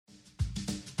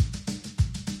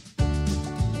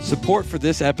Support for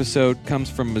this episode comes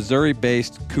from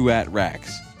Missouri-based Kuat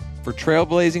Racks. For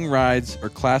trailblazing rides or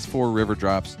Class 4 river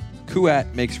drops,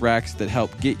 Kuat makes racks that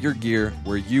help get your gear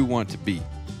where you want to be.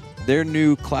 Their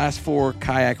new Class 4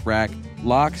 kayak rack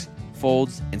locks,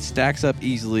 folds, and stacks up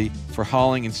easily for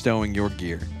hauling and stowing your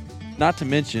gear. Not to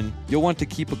mention, you'll want to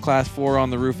keep a Class 4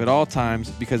 on the roof at all times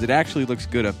because it actually looks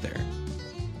good up there.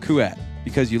 Kuat,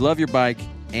 because you love your bike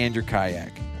and your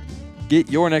kayak. Get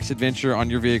your next adventure on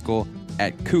your vehicle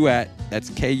at Kuat, that's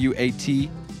KUAT.com.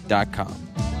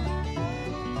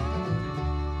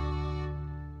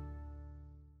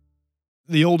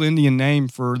 The old Indian name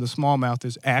for the smallmouth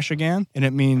is Ashigan, and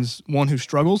it means one who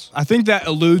struggles. I think that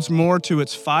alludes more to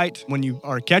its fight when you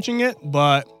are catching it,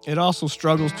 but it also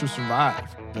struggles to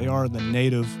survive. They are the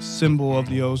native symbol of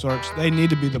the Ozarks. They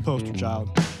need to be the poster child.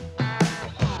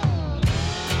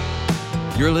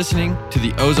 You're listening to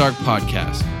the Ozark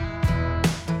Podcast.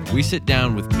 We sit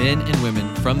down with men and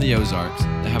women from the Ozarks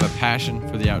that have a passion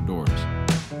for the outdoors.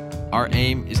 Our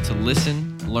aim is to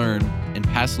listen, learn, and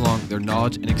pass along their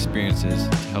knowledge and experiences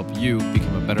to help you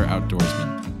become a better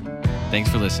outdoorsman. Thanks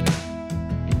for listening.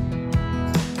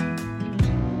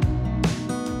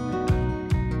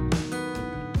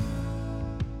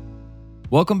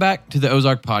 Welcome back to the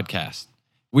Ozark Podcast.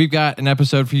 We've got an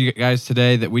episode for you guys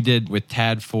today that we did with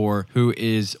Tad Fore, who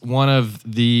is one of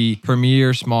the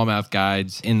premier smallmouth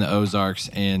guides in the Ozarks,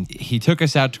 and he took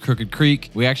us out to Crooked Creek.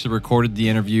 We actually recorded the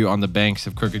interview on the banks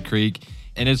of Crooked Creek,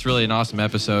 and it's really an awesome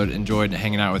episode. Enjoyed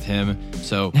hanging out with him.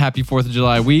 So happy 4th of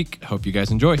July week. Hope you guys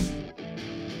enjoy.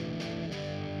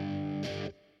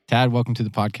 Tad, welcome to the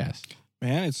podcast.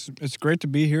 Man, it's great to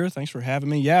be here. Thanks for having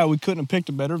me. Yeah, we couldn't have picked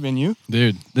a better venue.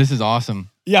 Dude, this is awesome.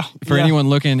 Yeah. For anyone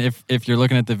looking, if you're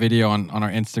looking at the video on our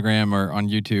Instagram or on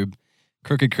YouTube,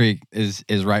 Crooked Creek is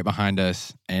right behind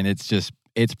us, and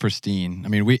it's pristine. I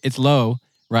mean, it's low,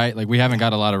 right? Like, we haven't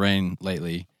got a lot of rain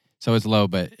lately, so it's low,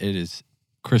 but it is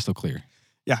crystal clear.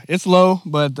 Yeah, it's low,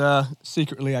 but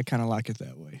secretly I kind of like it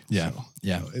that way. Yeah, so,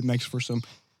 yeah. It makes for some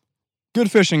good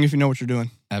fishing if you know what you're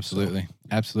doing. Absolutely,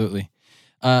 absolutely.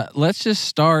 Let's just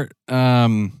start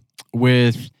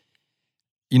with,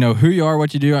 who you are,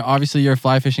 what you do. Obviously, you're a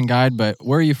fly fishing guide, but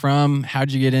where are you from? How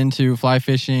did you get into fly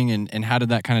fishing, and how did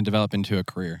that kind of develop into a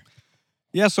career?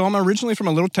 Yeah, so I'm originally from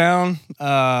a little town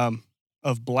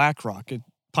of Black Rock.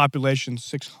 Population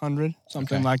 600,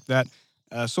 something like that.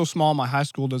 So small, my high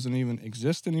school doesn't even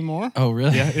exist anymore. Oh,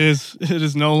 really? Yeah, it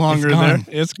is no longer there.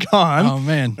 It's gone. Oh,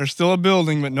 man. There's still a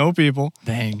building, but no people.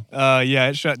 Dang. Yeah,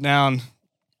 it shut down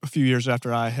a few years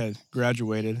after I had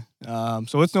graduated.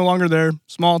 So it's no longer there.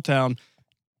 Small town.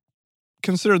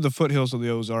 Considered the foothills of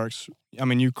the Ozarks. I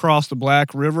mean, you cross the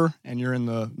Black River and you're in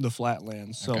the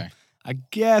flatlands. So I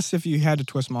guess if you had to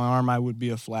twist my arm, I would be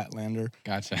a flatlander.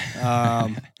 Gotcha.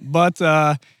 But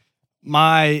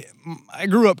I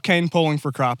grew up cane poling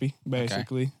for crappie,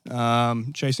 basically.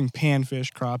 Chasing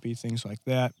panfish, crappie, things like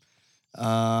that.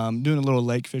 Doing a little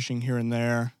lake fishing here and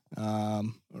there,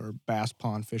 or bass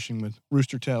pond fishing with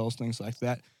rooster tails, things like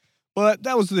that. But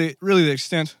that was really the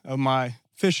extent of my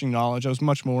fishing knowledge. I was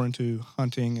much more into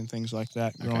hunting and things like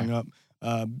that growing up.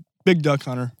 Big duck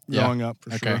hunter growing up,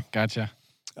 for sure. Okay, gotcha.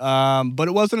 But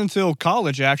it wasn't until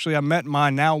college, actually, I met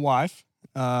my now wife,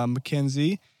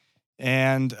 Mackenzie,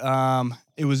 and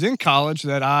it was in college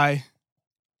that I,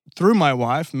 through my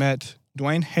wife, met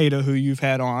Dwayne Hayda, who you've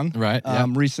had on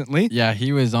recently. Yeah,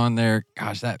 he was on there.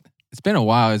 Gosh, it's been a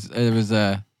while. It was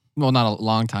not a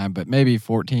long time, but maybe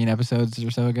 14 episodes or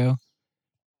so ago.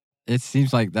 It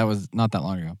seems like that was not that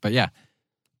long ago. But yeah,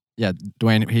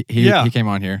 Dwayne, he came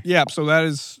on here. Yeah, so that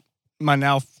is my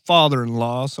now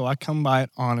father-in-law, so I come by it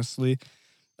honestly.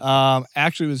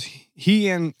 Actually, it was he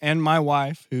and my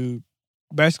wife who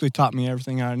basically taught me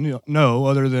everything I know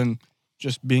other than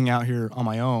just being out here on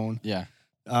my own. Yeah.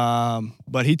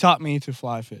 But he taught me to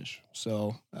fly fish.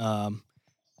 So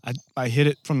I hit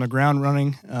it from the ground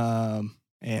running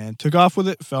and took off with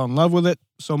it, fell in love with it,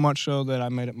 so much so that I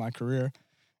made it my career.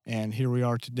 And here we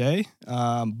are today.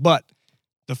 But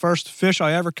the first fish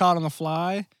I ever caught on the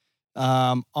fly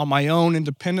on my own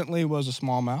independently was a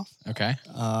smallmouth. Okay.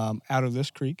 Out of this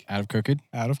creek. Out of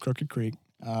Crooked Creek.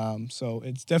 So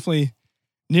it's definitely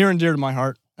near and dear to my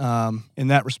heart in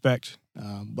that respect.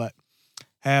 But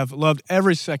have loved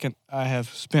every second I have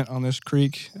spent on this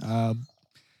creek.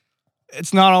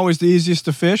 It's not always the easiest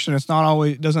to fish, and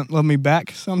it doesn't love me back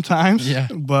sometimes. Yeah.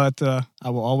 But I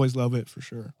will always love it for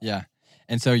sure. Yeah.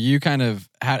 And so you kind of,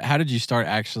 how did you start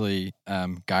actually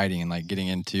guiding and like getting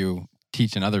into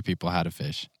teaching other people how to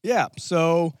fish? Yeah.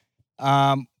 So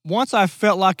once I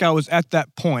felt like I was at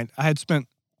that point, I had spent,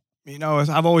 as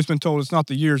I've always been told, it's not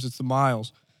the years, it's the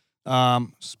miles.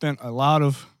 Spent a lot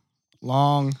of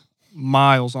long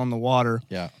miles on the water.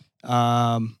 Yeah.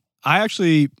 I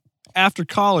actually, after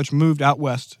college, moved out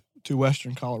west to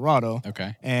western Colorado.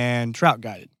 Okay. And trout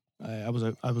guided. I was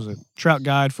a trout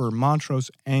guide for Montrose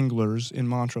Anglers in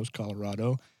Montrose,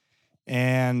 Colorado,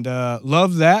 and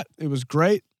loved that. It was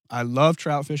great. I love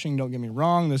trout fishing. Don't get me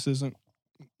wrong. This isn't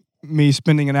me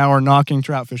spending an hour knocking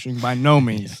trout fishing by no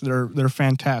means. They're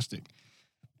fantastic,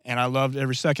 and I loved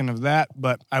every second of that.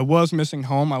 But I was missing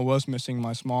home. I was missing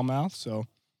my smallmouth. So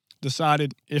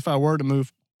decided if I were to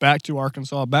move back to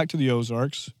Arkansas, back to the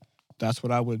Ozarks, that's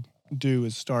what I would do,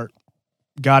 is start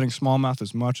guiding smallmouth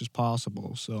as much as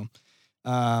possible. So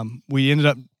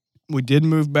we did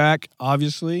move back,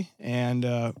 obviously,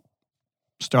 and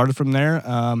started from there.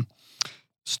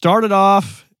 Started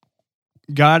off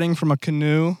guiding from a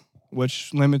canoe,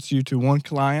 which limits you to one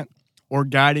client, or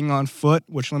guiding on foot,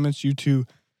 which limits you to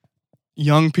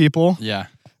young people. Yeah.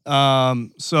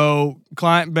 So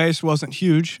client base wasn't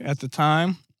huge at the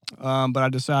time, but I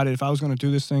decided if I was going to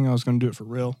do this thing, I was going to do it for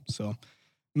real. So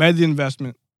made the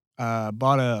investment,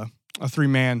 bought a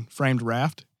 3-man framed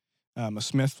raft, a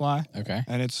Smith fly. Okay.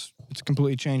 And it's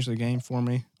completely changed the game for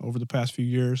me over the past few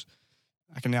years.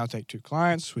 I can now take 2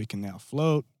 clients. We can now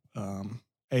float,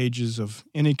 ages of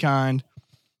any kind.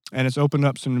 And it's opened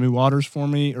up some new waters for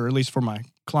me, or at least for my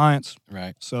clients.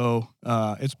 Right. So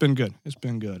it's been good. It's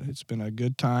been good. It's been a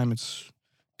good time. It's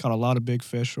caught a lot of big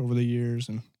fish over the years,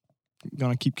 and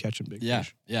gonna keep catching big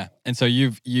fish. Yeah. And so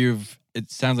you've it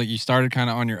sounds like you started kind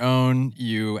of on your own.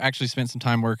 You actually spent some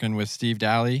time working with Steve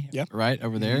Daly, right,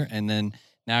 over there, and then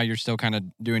now you're still kind of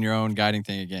doing your own guiding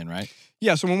thing again, right?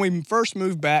 Yeah, so when we first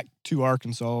moved back to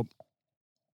Arkansas,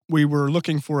 we were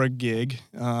looking for a gig.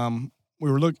 I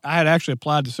had actually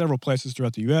applied to several places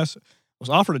throughout the U.S. I was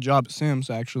offered a job at Sims,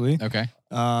 actually. Okay.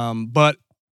 But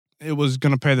it was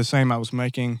going to pay the same I was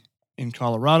making in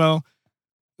Colorado.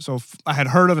 So I had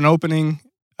heard of an opening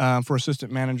for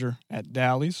assistant manager at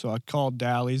Daly's. So I called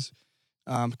Daly's,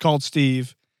 called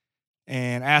Steve,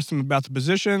 and asked him about the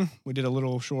position. We did a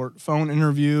little short phone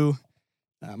interview.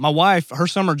 My wife, her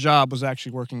summer job was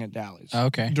actually working at Daly's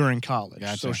during college.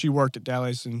 Gotcha. So she worked at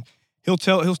Daly's, and he'll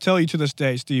tell you to this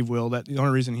day, Steve will, that the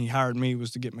only reason he hired me was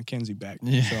to get Mackenzie back.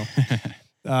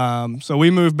 Yeah. So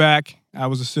we moved back. I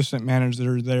was assistant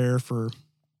manager there for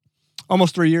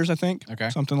almost 3 years, I think. Okay.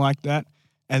 Something like that.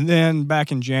 And then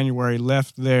back in January,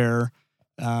 left there,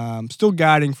 still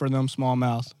guiding for them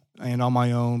smallmouth and on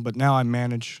my own, but now I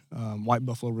manage White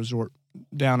Buffalo Resort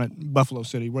down at Buffalo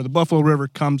City, where the Buffalo River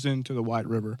comes into the White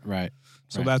River. Right.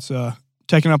 So that's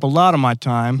taking up a lot of my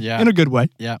time in a good way.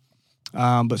 Yeah.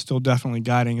 But still definitely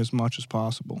guiding as much as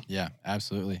possible. Yeah,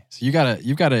 absolutely. So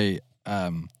you've got a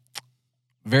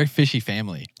very fishy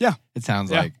family. Yeah. It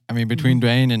sounds like. I mean, between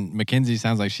Dwayne and Mackenzie,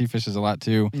 sounds like she fishes a lot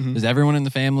too. Mm-hmm. Does everyone in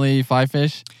the family fly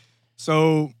fish?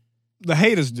 So the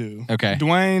Haydas do. Okay.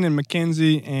 Dwayne and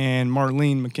Mackenzie and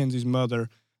Marlene, Mackenzie's mother,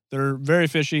 they're very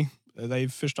fishy.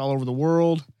 They've fished all over the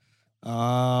world.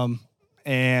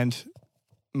 And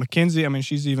Mackenzie, I mean,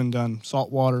 she's even done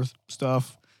saltwater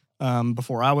stuff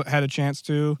before I had a chance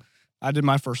to. I did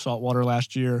my first saltwater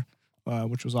last year,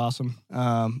 which was awesome.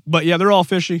 But yeah, they're all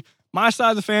fishy. My side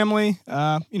of the family,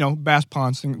 bass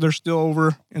ponds, they're still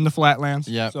over in the flatlands.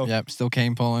 Yep. Still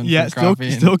cane pulling. Yeah, for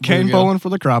still cane pulling for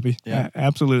the crappie. Yeah,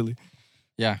 absolutely.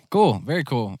 Yeah, cool. Very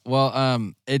cool.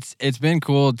 Well, it's been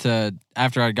cool to,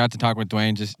 after I got to talk with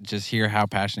Dwayne, just hear how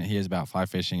passionate he is about fly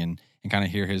fishing and kind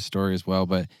of hear his story as well.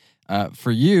 But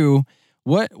for you,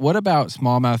 what about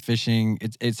smallmouth fishing?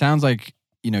 It sounds like,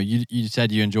 you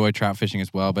said you enjoy trout fishing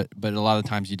as well, but a lot of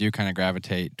times you do kind of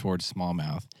gravitate towards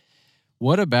smallmouth.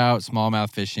 What about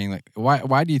smallmouth fishing? Like,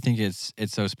 why do you think it's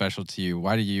so special to you?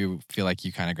 Why do you feel like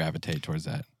you kind of gravitate towards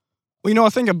that? Well, I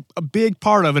think a big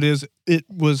part of it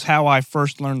was how I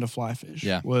first learned to fly fish.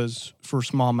 Yeah. Was for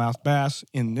smallmouth bass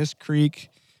in this creek.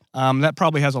 That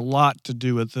probably has a lot to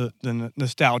do with the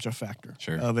nostalgia factor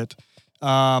of it.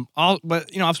 But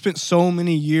I've spent so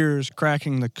many years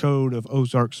cracking the code of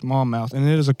Ozark smallmouth, and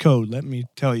it is a code, let me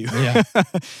tell you. Yeah.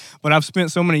 But I've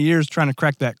spent so many years trying to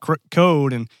crack that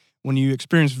code, and when you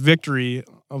experience victory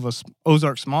of a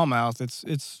Ozark smallmouth,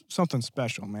 it's something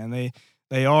special, man.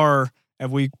 They are, as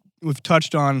we've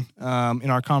touched on in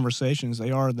our conversations,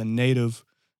 they are the native,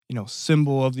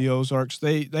 symbol of the Ozarks.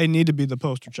 They need to be the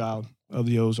poster child of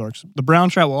the Ozarks. The brown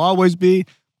trout will always be,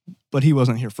 but he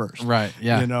wasn't here first. Right.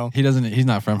 Yeah. He's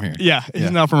not from here. Yeah. He's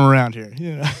not from around here.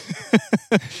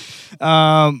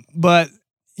 But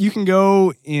you can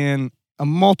go in a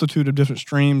multitude of different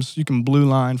streams. You can blue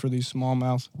line for these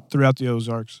smallmouth throughout the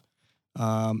Ozarks.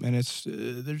 And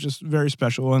they're just very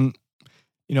special. And,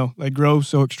 they grow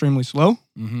so extremely slow.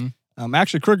 Mm-hmm.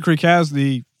 Actually, Crooked Creek has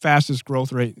the fastest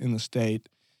growth rate in the state.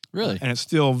 Really? And it's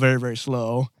still very, very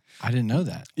slow. I didn't know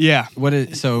that. Yeah.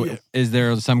 Is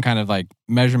there some kind of like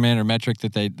measurement or metric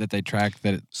that they track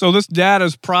that? So this data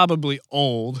is probably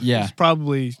old. Yeah. It's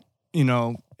probably, in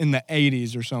the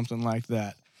 80s or something like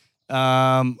that.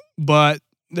 But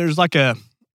there's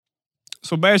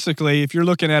so basically, if you're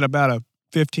looking at about a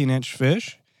 15-inch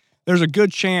fish, there's a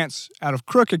good chance out of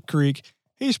Crooked Creek,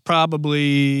 he's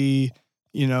probably,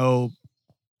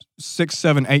 6,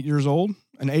 7, 8 years old.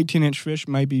 An 18-inch fish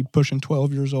may be pushing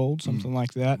 12 years old, something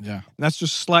like that. Yeah. And that's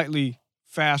just slightly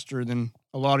faster than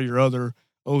a lot of your other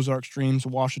Ozark streams,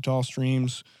 Ouachita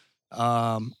streams.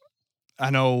 I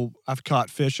know I've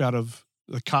caught fish out of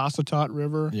the Cossatot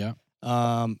River. Yeah.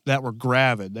 That were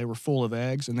gravid. They were full of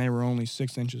eggs, and they were only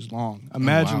 6 inches long.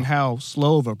 Imagine wow. how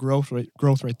slow of a growth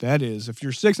rate that is. If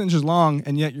you're 6 inches long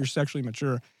and yet you're sexually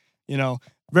mature,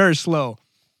 very slow.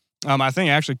 I think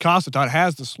actually Cossatot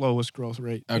has the slowest growth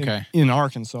rate in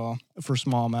Arkansas for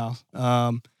smallmouth.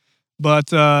 But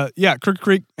Crooked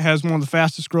Creek has one of the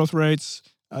fastest growth rates.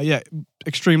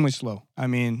 Extremely slow. I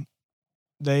mean,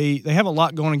 they have a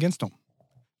lot going against them.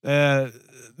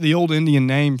 The old Indian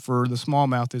name for the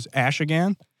smallmouth is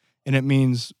Ashigan, and it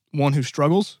means one who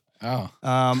struggles. Oh.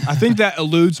 I think that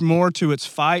alludes more to its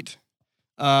fight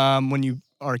when you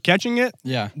are catching it.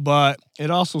 Yeah. But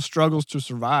it also struggles to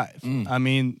survive. I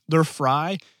mean, their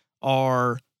fry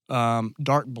are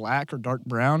dark black or dark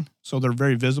brown, so they're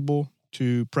very visible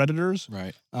to predators.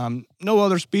 Right. No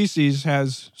other species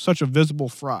has such a visible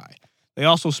fry. They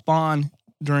also spawn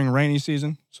during rainy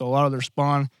season, so a lot of their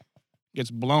spawn gets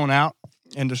blown out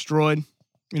and destroyed.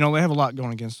 They have a lot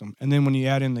going against them. And then when you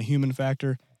add in the human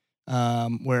factor,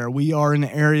 where we are in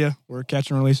the area where catch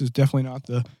and release is definitely not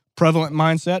the prevalent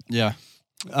mindset. Yeah.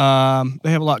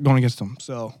 They have a lot going against them.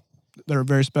 So they're a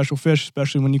very special fish,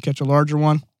 especially when you catch a larger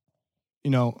one.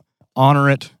 Honor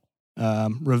it,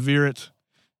 revere it,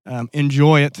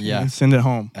 enjoy it, and send it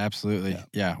home. Absolutely.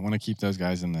 Yeah. Want to keep those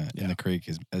guys in the creek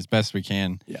as best we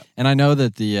can. Yeah. And I know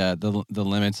that the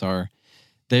limits are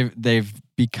they've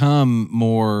become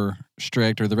more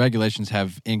strict, or the regulations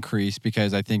have increased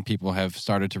because I think people have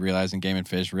started to realize, and Game and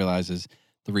Fish realizes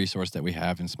the resource that we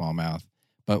have in smallmouth.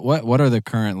 But what are the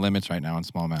current limits right now in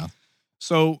smallmouth?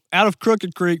 So out of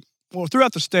Crooked Creek, well,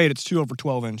 throughout the state, it's 2 over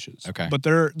 12 inches. Okay. But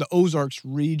the Ozarks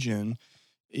region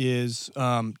is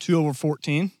 2 over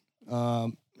 14.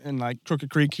 And like Crooked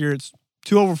Creek here, it's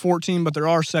 2 over 14, but there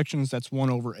are sections that's 1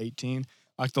 over 18.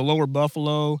 Like the Lower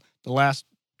Buffalo, the last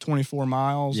 24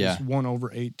 miles is 1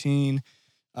 over 18.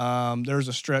 There's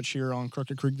a stretch here on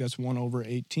Crooked Creek that's 1 over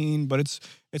 18, but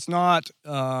it's not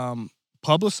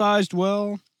publicized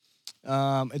well.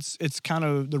 It's kind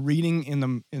of the reading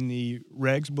in the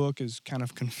regs book is kind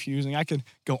of confusing. I could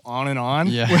go on and on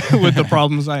with the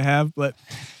problems I have, but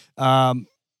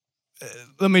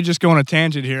let me just go on a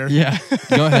tangent here. Yeah,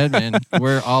 go ahead, man.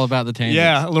 We're all about the tangents.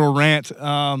 Yeah, a little rant.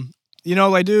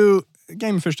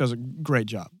 Game and Fish does a great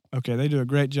job. Okay, they do a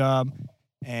great job,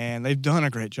 and they've done a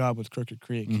great job with Crooked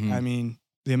Creek. Mm-hmm. I mean,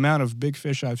 the amount of big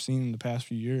fish I've seen in the past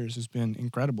few years has been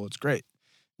incredible. It's great.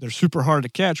 They're super hard to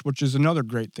catch, which is another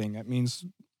great thing. That means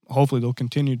hopefully they'll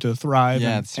continue to thrive.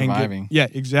 Yeah, it's surviving.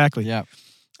 Exactly. Yeah.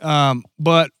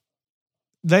 But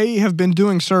they have been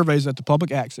doing surveys at the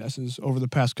public accesses over the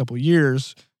past couple of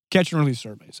years, catch and release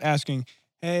surveys, asking,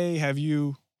 hey, have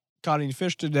you caught any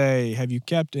fish today? Have you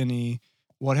kept any?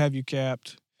 What have you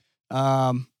kept?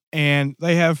 And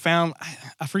they have found,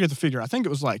 I forget the figure, I think it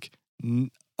was like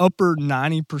upper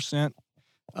 90%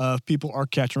 of people are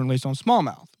catch and release on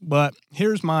smallmouth. But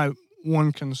here's my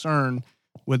one concern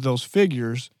with those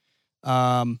figures. If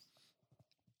an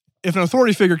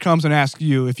authority figure comes and asks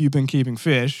you if you've been keeping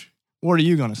fish, what are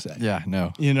you going to say? Yeah,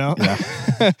 no. Yeah.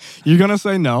 You're going to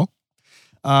say no.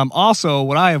 Also,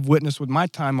 what I have witnessed with my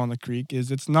time on the creek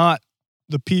is it's not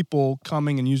the people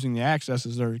coming and using the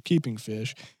accesses that are keeping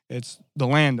fish. It's the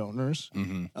landowners.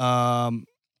 Mm-hmm.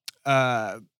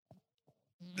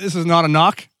 This is not a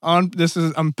knock on this.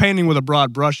 I'm painting with a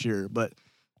broad brush here, but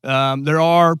there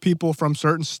are people from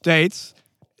certain states.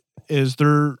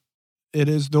 Their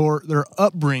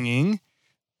upbringing.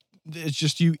 It's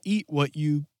just you eat what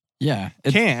you can.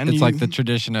 It's like the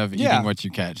tradition of eating what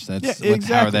you catch. That's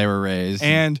how they were raised.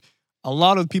 And a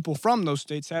lot of people from those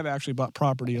states have actually bought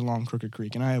property along Crooked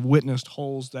Creek, and I have witnessed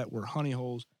holes that were honey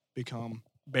holes become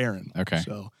barren. Okay.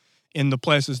 So in the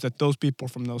places that those people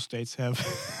from those states have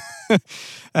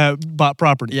bought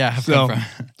property. Yeah.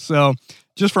 So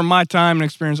just from my time and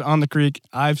experience on the creek,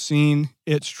 I've seen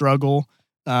it struggle.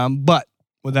 But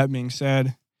with that being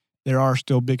said, there are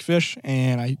still big fish,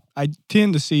 and I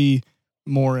tend to see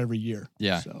more every year.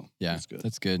 Yeah. So Yeah. that's good.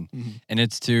 That's good. Mm-hmm. And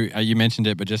it's you mentioned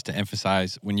it, but just to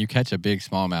emphasize, when you catch a big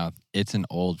smallmouth, it's an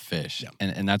old fish. Yeah.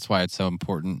 And that's why it's so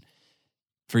important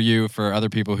for you, for other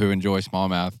people who enjoy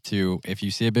smallmouth, to, if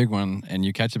you see a big one and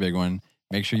you catch a big one,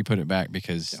 make sure you put it back,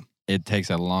 because it takes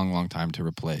a long, long time to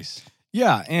replace.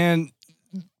 Yeah, and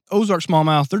Ozark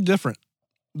smallmouth, they're different.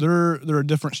 They're a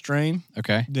different strain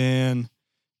than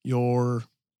your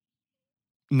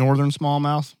northern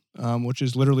smallmouth, which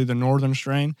is literally the northern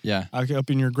strain. Yeah. Up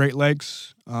in your Great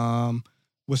Lakes,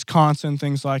 Wisconsin,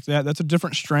 things like that. That's a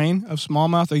different strain of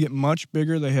smallmouth. They get much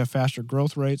bigger. They have faster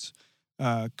growth rates,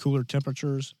 cooler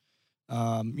temperatures.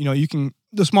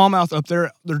 The smallmouth up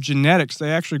there, their genetics,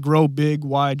 they actually grow big,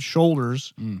 wide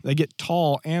shoulders. They get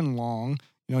tall and long.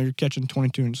 You're catching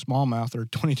 22-inch smallmouth or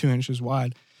 22 inches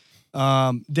wide.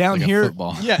 Down like here, a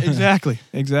football. Yeah,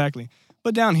 exactly.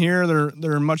 But down here,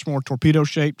 they're much more torpedo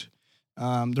shaped.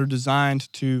 They're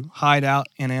designed to hide out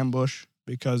and ambush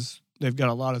because they've got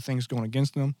a lot of things going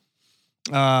against them.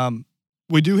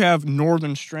 We do have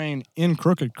northern strain in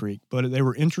Crooked Creek, but they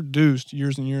were introduced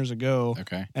years and years ago.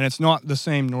 Okay. And it's not the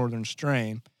same northern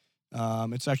strain.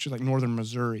 It's actually like northern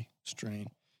Missouri strain.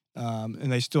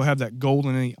 And they still have that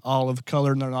golden olive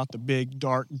color, and they're not the big,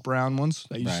 dark brown ones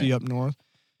that you see up north.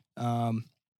 And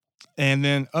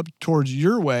then up towards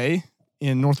your way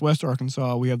in northwest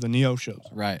Arkansas, we have the Neoshows.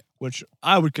 Right. Which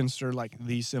I would consider like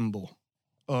the symbol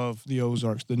of the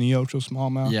Ozarks, the Neosho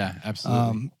smallmouth. Yeah,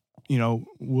 absolutely.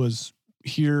 Was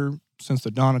here since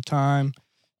the dawn of time.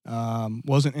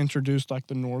 Wasn't introduced like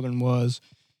the northern was.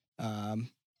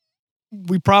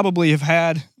 We probably have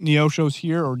had Neoshos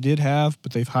here, or did have,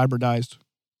 but they've hybridized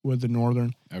with the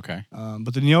northern. Okay.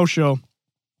 But the Neosho,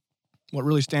 what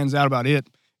really stands out about it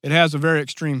has a very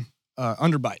extreme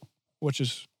underbite, which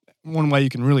is one way you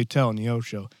can really tell a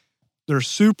Neosho. They're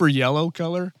super yellow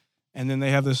color, and then they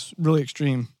have this really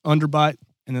extreme underbite,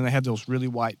 and then they have those really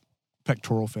white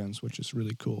pectoral fins, which is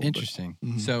really cool. Interesting.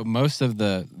 So most of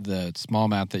the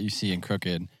smallmouth that you see in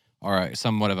Crooked are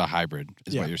somewhat of a hybrid,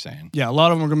 is what you're saying. Yeah, a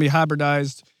lot of them are going to be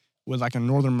hybridized with like a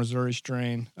northern Missouri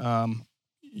strain.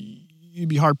 You'd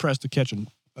be hard pressed to catch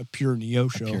a pure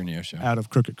Neosho out of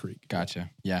Crooked Creek.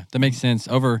 Gotcha. Yeah, that makes sense.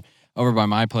 Over by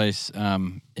my place,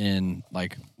 in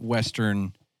like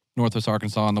western northwest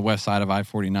Arkansas on the west side of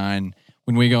I-49,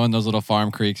 when we go in those little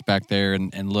farm creeks back there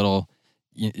and little,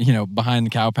 behind the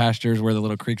cow pastures where the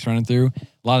little creek's running through,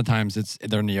 a lot of times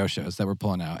they're Neoshos that we're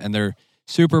pulling out, and they're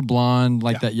super blonde,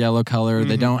 like that yellow color.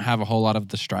 They don't have a whole lot of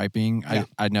the striping.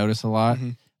 I notice a lot.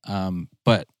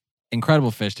 But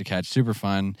incredible fish to catch, super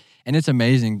fun. And it's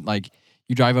amazing. Like,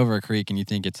 you drive over a creek and you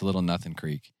think it's a little nothing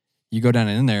creek. You go down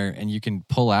in there and you can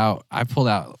I pulled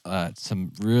out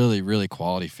some really, really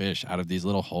quality fish out of these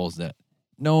little holes that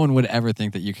no one would ever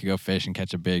think that you could go fish and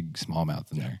catch a big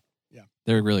smallmouth in there. Yeah.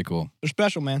 They're really cool. They're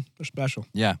special, man. They're special.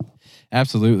 Yeah,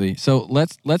 absolutely. So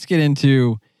let's get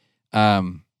into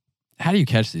how do you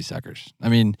catch these suckers? I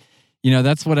mean,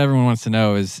 that's what everyone wants to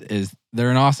know is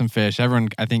they're an awesome fish. Everyone,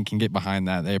 I think, can get behind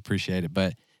that. They appreciate it.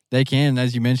 But they can,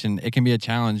 as you mentioned, it can be a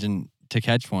challenge to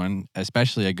catch one,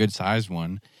 especially a good-sized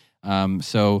one.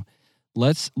 So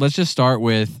let's just start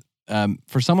with,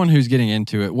 for someone who's getting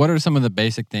into it, what are some of the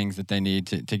basic things that they need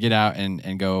to get out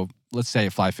and go, let's say,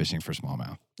 fly fishing for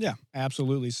smallmouth? Yeah,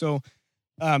 absolutely. So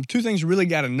two things you really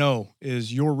got to know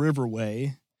is your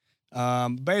riverway.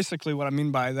 Basically, what I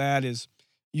mean by that is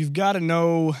you've got to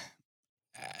know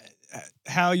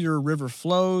how your river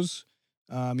flows.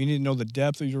 You need to know the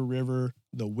depth of your river,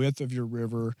 the width of your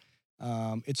river,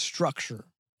 its structure.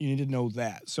 You need to know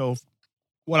that. So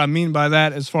what I mean by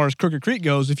that, as far as Crooked Creek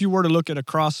goes, if you were to look at a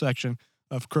cross-section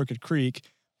of Crooked Creek,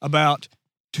 about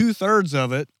 2/3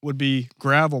 of it would be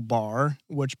gravel bar,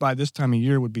 which by this time of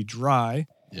year would be dry.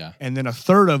 Yeah. And then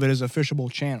 1/3 of it is a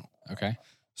fishable channel. Okay.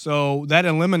 So that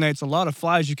eliminates a lot of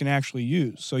flies you can actually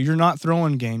use. So you're not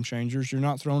throwing game changers. You're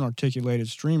not throwing articulated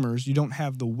streamers. You don't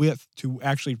have the width to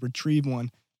actually retrieve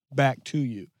one back to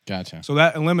you. Gotcha. So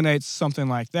that eliminates something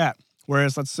like that.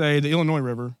 Whereas, let's say, the Illinois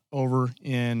River over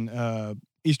in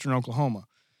eastern Oklahoma.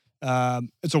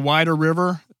 It's a wider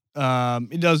river.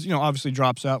 It does, obviously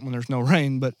drops out when there's no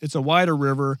rain, but it's a wider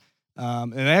river.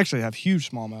 And they actually have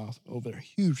huge smallmouth over there.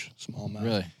 Huge smallmouth.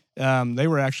 Really? They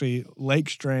were actually lake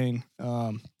strain,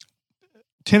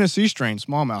 Tennessee strain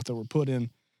smallmouth that were put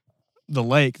in the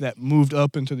lake that moved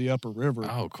up into the upper river.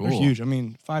 Oh, cool. They're huge. I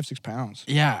mean, 5-6 pounds.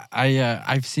 Yeah,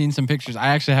 I've seen some pictures. I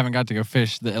actually haven't got to go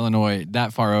fish the Illinois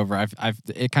that far over.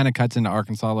 It kind of cuts into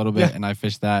Arkansas a little bit, and I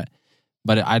fished that,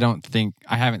 but I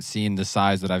haven't seen the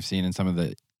size that I've seen in some of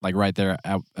the, like right there.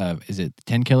 Is it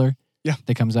 10 killer? Yeah,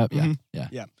 that comes up. Mm-hmm.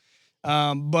 Yeah.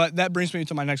 But that brings me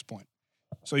to my next point.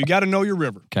 So you got to know your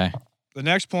river. Okay. The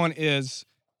next point is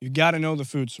you got to know the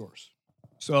food source.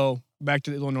 So back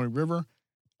to the Illinois River,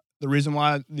 the reason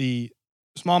why the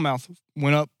smallmouth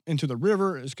went up into the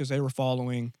river is because they were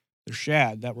following the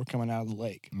shad that were coming out of the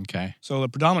lake. Okay. So the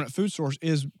predominant food source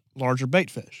is larger bait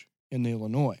fish in the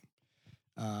Illinois.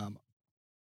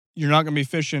 You're not going to be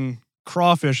fishing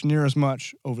crawfish near as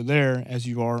much over there as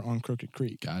you are on Crooked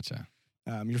Creek. Gotcha.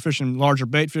 You're fishing larger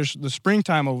bait fish. The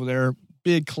springtime over there,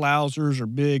 big clousers or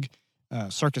big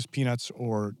circus peanuts,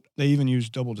 or they even use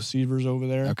double deceivers over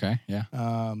there. Okay,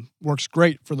 yeah. Works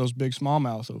great for those big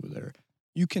smallmouth over there.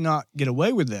 You cannot get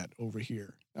away with that over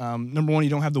here. Number one, you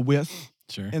don't have the width.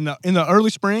 Sure. In the early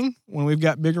spring, when we've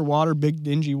got bigger water, big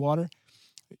dingy water,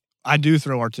 I do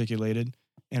throw articulated,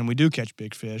 and we do catch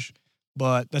big fish.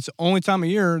 But that's the only time of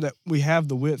year that we have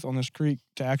the width on this creek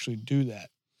to actually do that.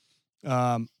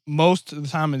 Most of the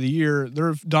time of the year,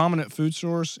 their dominant food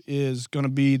source is going to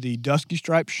be the dusky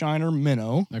striped shiner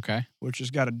minnow, Okay. which has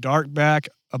got a dark back,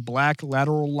 a black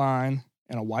lateral line,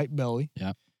 and a white belly.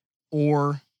 Yep.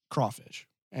 Or crawfish,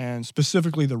 and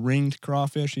specifically the ringed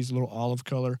crawfish. These little olive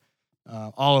color,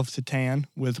 olive to tan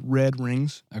with red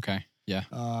rings. Okay. Yeah.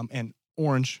 And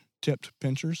orange tipped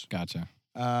pinchers. Gotcha.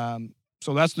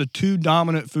 So that's the two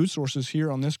dominant food sources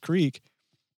here on this creek.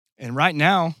 And right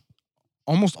now,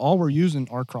 almost all we're using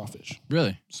are crawfish.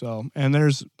 Really? So, and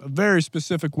there's a very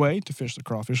specific way to fish the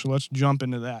crawfish. So let's jump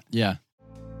into that. Yeah.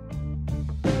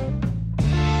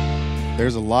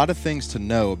 There's a lot of things to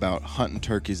know about hunting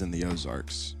turkeys in the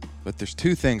Ozarks, but there's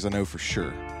two things I know for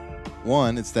sure.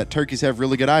 One, it's that turkeys have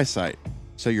really good eyesight,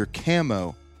 so your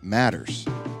camo matters.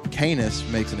 Canis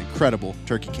makes an incredible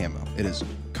turkey camo. It is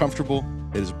comfortable,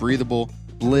 it is breathable,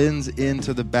 blends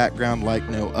into the background like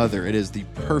no other. It is the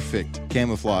perfect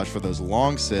camouflage for those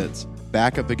long sits,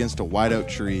 back up against a white oak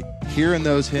tree, hearing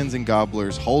those hens and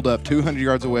gobblers hold up 200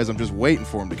 yards away as I'm just waiting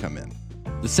for them to come in.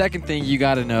 The second thing you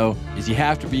got to know is you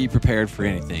have to be prepared for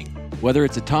anything. Whether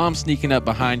it's a tom sneaking up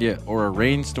behind you or a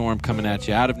rainstorm coming at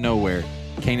you out of nowhere,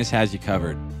 Canis has you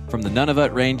covered. From the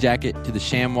Nunavut rain jacket to the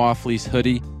chamois fleece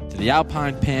hoodie to the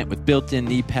alpine pant with built-in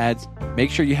knee pads, make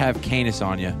sure you have Canis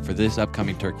on you for this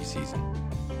upcoming turkey season.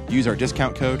 Use our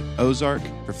discount code OZARK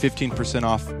for 15%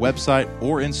 off website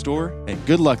or in-store, and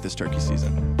good luck this turkey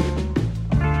season.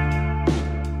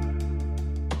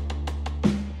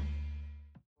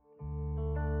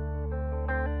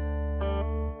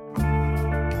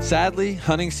 Sadly,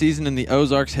 hunting season in the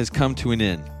Ozarks has come to an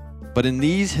end. But in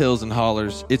these hills and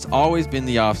hollers, it's always been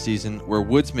the off-season where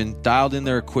woodsmen dialed in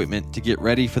their equipment to get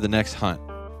ready for the next hunt.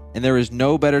 And there is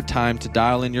no better time to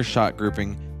dial in your shot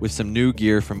grouping with some new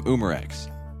gear from Umarex.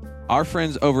 Our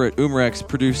friends over at Umarex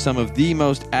produce some of the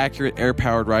most accurate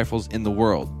air-powered rifles in the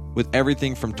world, with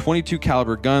everything from 22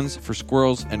 caliber guns for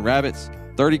squirrels and rabbits,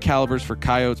 30 calibers for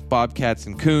coyotes, bobcats,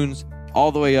 and coons,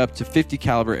 all the way up to 50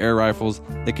 caliber air rifles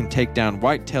that can take down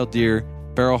white-tailed deer,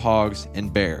 barrel hogs,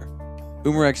 and bear.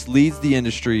 Umarex leads the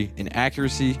industry in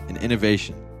accuracy and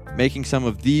innovation, making some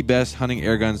of the best hunting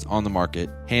air guns on the market,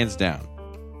 hands down.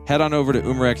 Head on over to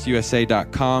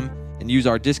umarexusa.com and use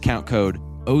our discount code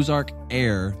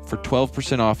OZARKAIR for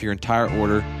 12% off your entire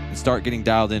order and start getting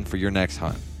dialed in for your next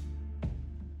hunt.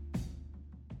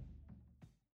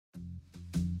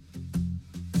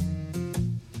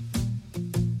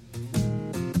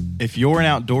 If you're an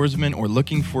outdoorsman or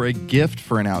looking for a gift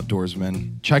for an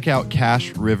outdoorsman, check out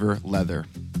Cache River Leather.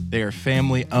 They are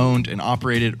family owned and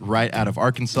operated right out of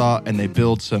Arkansas, and they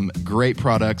build some great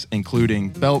products, including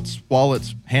belts,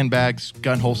 wallets, handbags,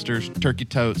 gun holsters, turkey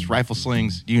totes, rifle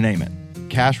slings, you name it.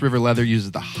 Cache River Leather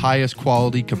uses the highest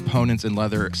quality components in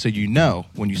leather, so you know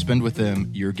when you spend with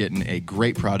them, you're getting a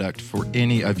great product for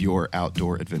any of your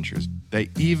outdoor adventures. They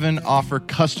even offer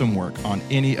custom work on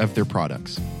any of their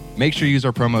products. Make sure you use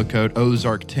our promo code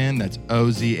OZARK10, that's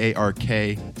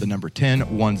OZARK, the number 10,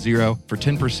 for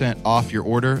 10% off your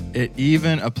order. It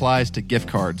even applies to gift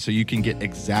cards, so you can get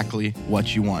exactly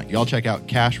what you want. Y'all check out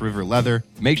Cache River Leather.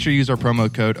 Make sure you use our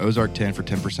promo code OZARK10 for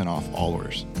 10% off all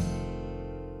orders.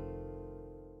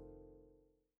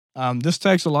 This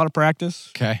takes a lot of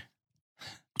practice. Okay.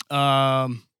 A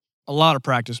lot of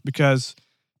practice, because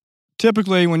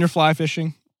typically when you're fly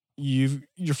fishing,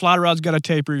 your fly rod's got a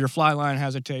taper, your fly line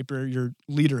has a taper, your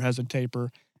leader has a taper.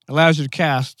 It allows you to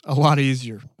cast a lot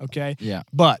easier, okay? Yeah.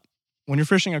 But when you're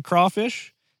fishing a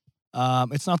crawfish,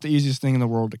 it's not the easiest thing in the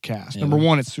world to cast. Yeah, Number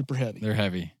one, it's super heavy. They're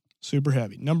heavy. Super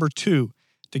heavy. Number two,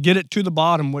 to get it to the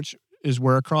bottom, which is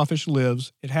where a crawfish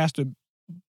lives, it has to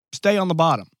stay on the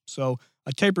bottom. So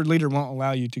a tapered leader won't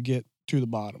allow you to get to the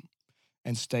bottom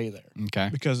and stay there. Okay.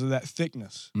 Because of that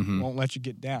thickness. Mhm. Won't let you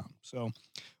get down. So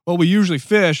what we usually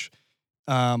fish,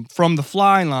 From the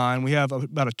fly line, we have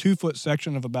about a 2-foot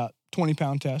section of about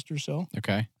 20-pound test or so.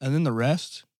 Okay. And then the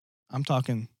rest, I'm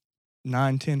talking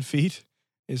 9-10 feet,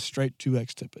 is straight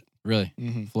 2X tippet. Really?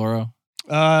 Mm-hmm. Fluoro?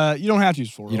 You don't have to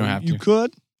use fluoro. You don't have to. You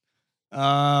could,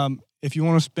 if you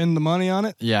want to spend the money on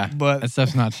it. Yeah. But that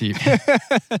stuff's not cheap.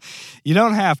 you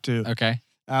don't have to. Okay.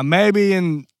 Maybe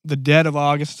in the dead of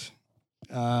August,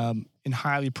 in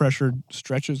highly pressured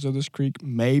stretches of this creek,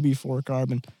 maybe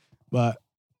fluorocarbon, but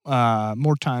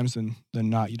more times than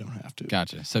not, you don't have to.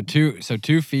 Gotcha. So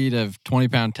 2 feet of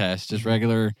 20-pound test, just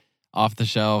regular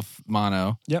off-the-shelf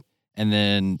mono. Yep. And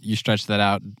then you stretch that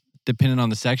out depending on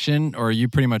the section, or are you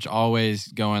pretty much always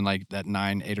going like that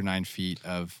 8 or 9 feet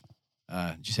of,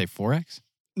 did you say 4X?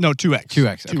 No, 2X.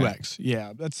 2X, okay. 2X,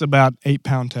 yeah. That's about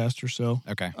 8-pound test or so.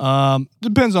 Okay.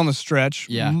 Depends on the stretch.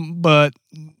 Yeah. But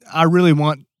I really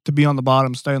want to be on the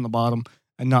bottom, stay on the bottom,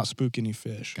 and not spook any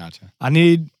fish. Gotcha. I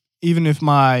need, even if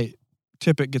my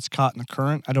tippet gets caught in a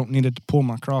current, I don't need it to pull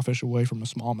my crawfish away from a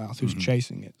smallmouth who's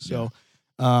chasing it. So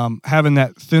having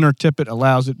that thinner tippet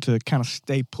allows it to kind of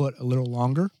stay put a little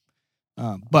longer.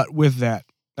 But with that,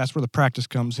 that's where the practice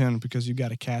comes in, because you got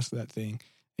to cast that thing.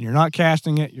 And you're not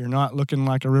casting it. You're not looking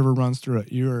like a river runs through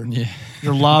it. You're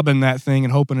lobbing that thing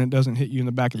and hoping it doesn't hit you in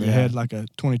the back of the head like a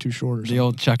 22 short or something. The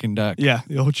old chuck and duck. Yeah,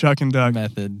 the old chuck and duck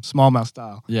method. Smallmouth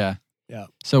style. Yeah. Yeah.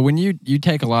 So when you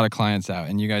take a lot of clients out,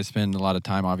 and you guys spend a lot of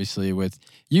time, obviously,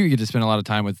 you get to spend a lot of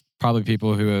time with probably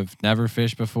people who have never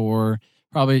fished before.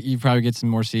 You probably get some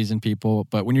more seasoned people.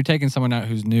 But when you're taking someone out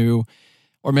who's new,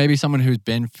 or maybe someone who's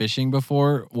been fishing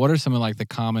before, what are some of like the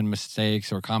common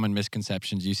mistakes or common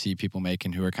misconceptions you see people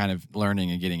making who are kind of learning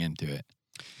and getting into it?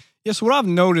 Yes, what I've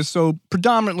noticed, so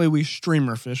predominantly we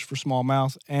streamer fish for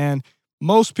smallmouth, and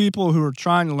most people who are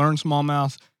trying to learn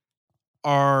smallmouth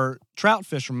are trout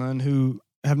fishermen who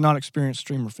have not experienced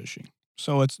streamer fishing.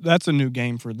 So that's a new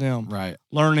game for them. Right.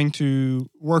 Learning to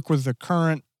work with the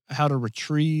current, how to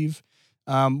retrieve.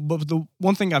 But the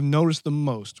one thing I've noticed the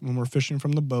most when we're fishing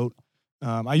from the boat,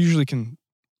 I usually can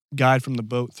guide from the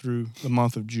boat through the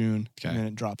month of June, and then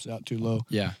it drops out too low.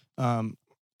 Yeah.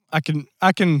 I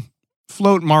can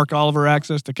float Mark Oliver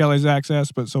access to Kelly's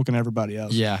access, but so can everybody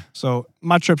else. Yeah. So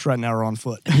my trips right now are on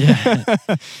foot. Yeah.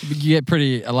 You get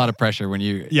a lot a lot of pressure when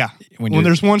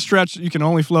there's one stretch, you can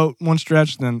only float one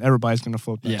stretch, then everybody's going to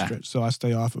float that stretch. So I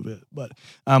stay off of it. But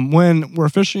when we're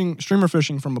streamer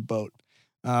fishing from a boat,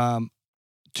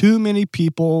 too many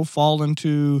people fall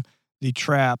into the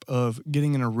trap of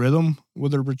getting in a rhythm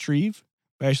with a retrieve.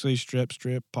 Basically strip,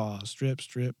 strip, pause, strip,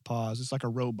 strip, pause. It's like a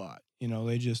robot.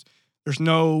 There's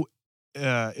no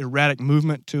erratic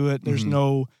movement to it. There's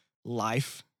no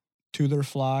life to their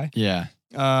fly. Yeah.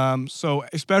 So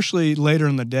especially later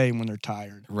in the day when they're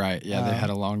tired. Right. Yeah. They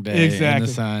had a long day in the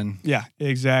sun. Yeah,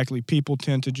 exactly. People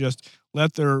tend to just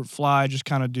let their fly just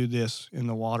kind of do this in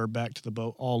the water back to the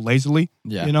boat all lazily.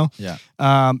 Yeah.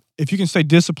 Yeah. If you can stay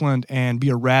disciplined and be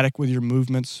erratic with your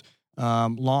movements,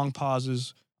 long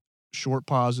pauses, short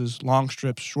pauses, long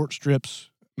strips, short strips,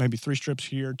 maybe 3 strips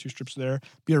here, 2 strips there,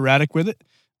 be erratic with it,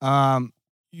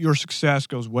 your success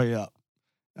goes way up.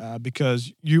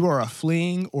 Because you are a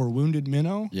fleeing or wounded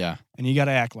minnow, and you got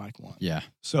to act like one. Yeah.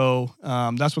 So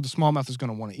that's what the smallmouth is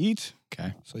going to want to eat.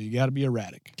 Okay. So you got to be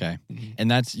erratic. Okay.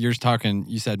 And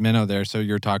you said minnow there, so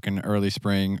you're talking early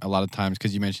spring a lot of times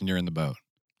because you mentioned you're in the boat.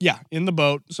 Yeah, in the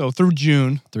boat. So through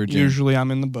June. Usually I'm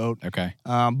in the boat. Okay.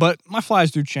 But my flies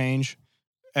do change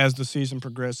as the season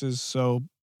progresses. So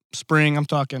spring, I'm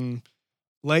talking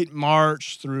late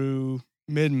March through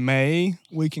mid-May,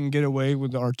 we can get away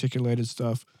with the articulated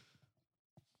stuff.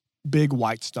 Big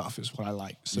white stuff is what I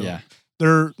like. So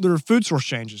there are food source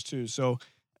changes too. So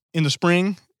in the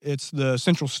spring, it's the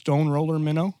central stone roller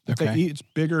minnow that they eat. It's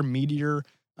bigger, meatier.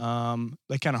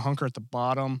 They kind of hunker at the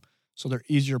bottom, so they're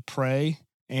easier prey.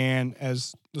 And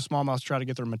as the smallmouths try to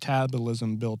get their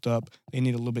metabolism built up, they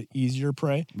need a little bit easier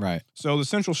prey. Right. So the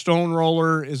central stone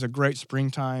roller is a great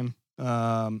springtime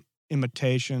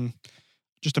imitation.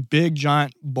 Just a big,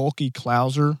 giant, bulky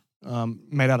clouser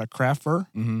made out of craft fur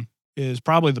is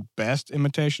probably the best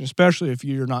imitation, especially if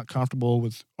you're not comfortable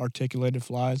with articulated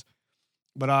flies.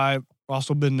 But I've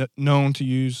also been known to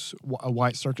use a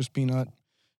white circus peanut.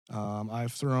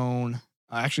 I've thrown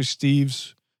actually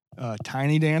Steve's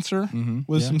Tiny Dancer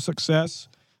with some success,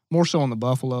 more so on the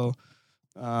buffalo,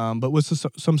 but with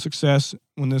some success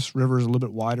when this river is a little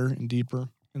bit wider and deeper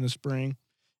in the spring.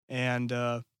 And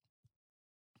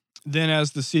then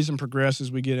as the season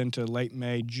progresses, we get into late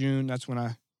May, June. That's when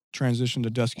I transition to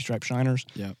dusky striped shiners.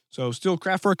 Yeah. So still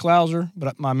craft fur clouser,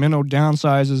 but my minnow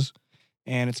downsizes,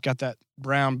 and it's got that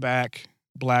brown back,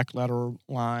 black lateral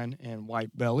line, and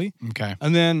white belly. Okay.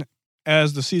 And then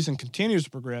as the season continues to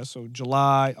progress, so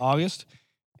July, August,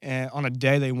 and on a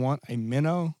day they want a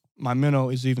minnow, my minnow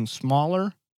is even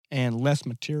smaller and less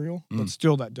material, but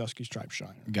still that dusky stripe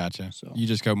shiner. Gotcha. So You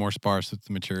just go more sparse with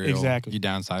the material. Exactly. You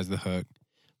downsize the hook.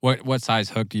 What size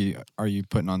hook are you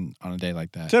putting on a day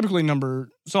like that? typically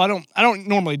so I don't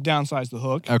normally downsize the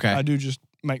hook. Okay. I do just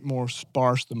make more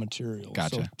sparse the material.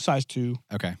 Gotcha. So size 2.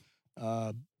 Okay.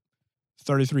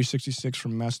 3366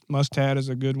 from Mustad is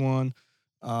a good one.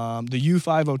 The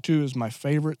U502 is my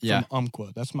favorite from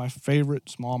Umpqua. That's my favorite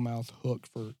smallmouth hook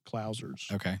for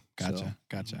clousers. Okay. Gotcha.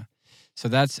 So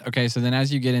that's okay. So then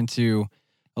as you get into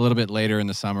a little bit later in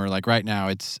the summer, like right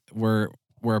now, we're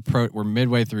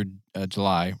midway through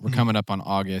July. We're coming up on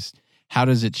August. How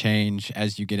does it change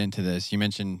as you get into this? You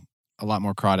mentioned a lot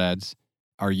more crawdads.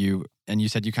 And you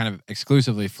said you kind of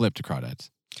exclusively flip to crawdads.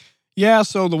 Yeah,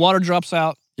 so the water drops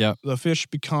out. Yep. The fish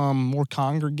become more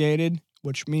congregated,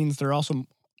 which means they're also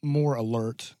more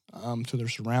alert to their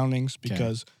surroundings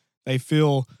because they've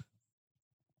told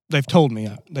me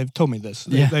this.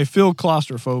 They feel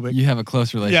claustrophobic. You have a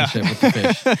close relationship with the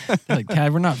fish. They're like,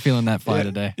 Tad, we're not feeling that fly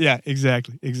today. Yeah,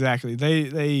 exactly.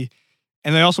 They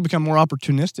also become more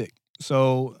opportunistic.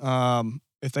 So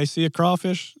if they see a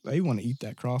crawfish, they want to eat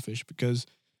that crawfish because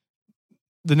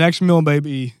the next meal may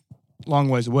be a long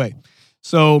ways away.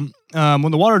 So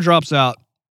when the water drops out,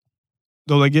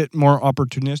 though they get more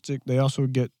opportunistic, they also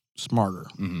get smarter.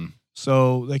 Mm-hmm.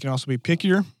 So they can also be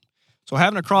pickier. So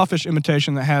having a crawfish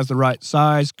imitation that has the right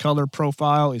size, color,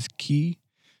 profile is key.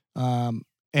 And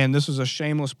this is a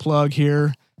shameless plug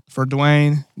here for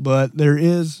Dwayne, but there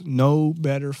is no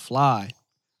better fly.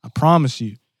 I promise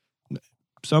you.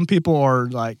 Some people are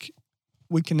like,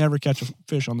 we can never catch a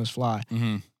fish on this fly.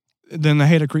 Mm-hmm. Than the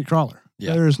Haida Creek crawler.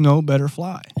 Yeah. There is no better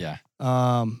fly. Yeah.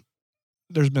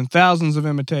 There's been thousands of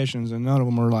imitations, and none of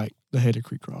them are like the Haida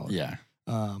Creek crawler. Yeah.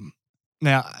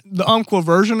 Now, the Umpqua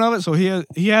version of it, so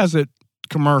he has it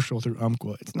commercial through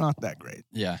Umpqua. It's not that great.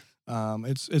 Yeah.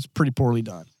 It's pretty poorly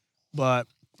done. But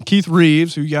Keith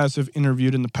Reeves, who you guys have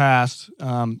interviewed in the past,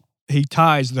 he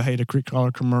ties the Haida Creek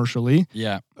crawler commercially.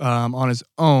 Yeah. On his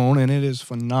own, and it is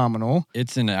phenomenal.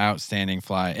 It's an outstanding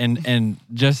fly. And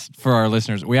just for our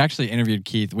listeners, we actually interviewed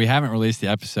Keith. We haven't released the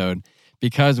episode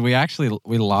because we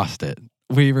lost it.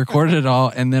 We recorded it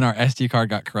all, and then our SD card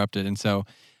got corrupted, and so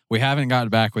we haven't gotten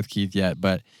back with Keith yet,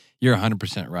 but you're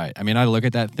 100% right. I mean, I look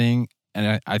at that thing,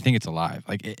 and I think it's alive.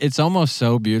 Like, it's almost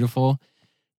so beautiful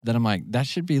that I'm like, that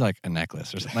should be like a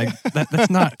necklace or something. Like, that's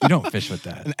not, you don't fish with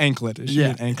that. An anklet. It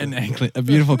should be an anklet. A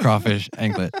beautiful crawfish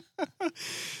anklet.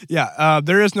 Yeah,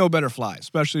 there is no better fly,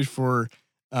 especially for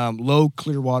low,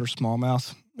 clear water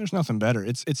smallmouth. There's nothing better.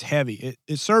 It's heavy.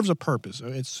 It serves a purpose.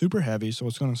 It's super heavy, so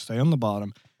it's going to stay on the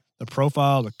bottom. The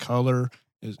profile, the color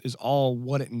is all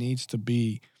what it needs to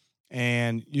be.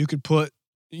 And you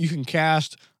can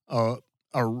cast a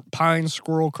pine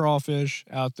squirrel crawfish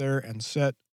out there and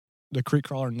set the creek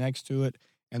crawler next to it,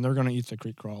 and they're going to eat the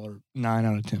creek crawler 9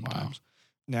 out of 10 times.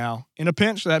 Now, in a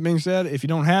pinch, that being said, if you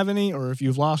don't have any, or if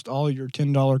you've lost all your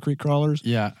 $10 creek crawlers,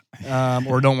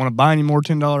 or don't want to buy any more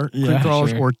 $10 creek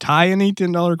crawlers, or tie any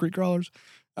 $10 creek crawlers,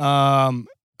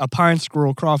 a pine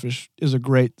squirrel crawfish is a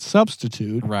great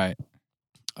substitute. Right.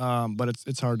 But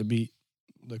it's hard to beat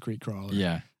the creek crawler.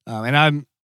 Yeah. And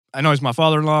I know he's my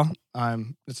father-in-law.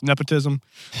 It's nepotism.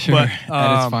 Sure. But,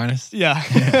 at its finest. Yeah.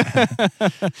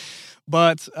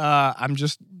 But I'm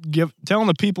just telling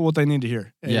the people what they need to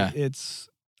hear. Yeah.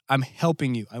 I'm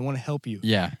helping you. I want to help you.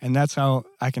 Yeah. And that's how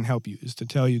I can help you, is to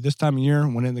tell you this time of year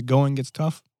when the going gets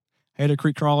tough, Haida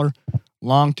Creek crawler,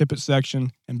 long tippet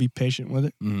section, and be patient with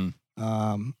it.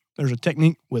 Mm-hmm. There's a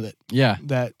technique with it. Yeah.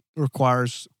 That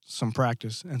requires some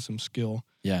practice and some skill.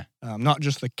 Yeah. Not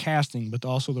just the casting, but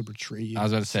also the retrieve. I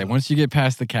was about to say, once you get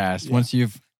past the cast, once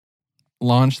you've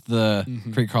launched the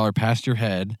creek crawler past your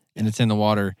head and it's in the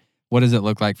water, what does it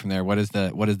look like from there? What is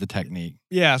the technique?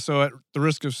 Yeah, so at the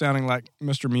risk of sounding like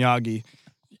Mr. Miyagi,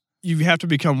 you have to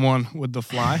become one with the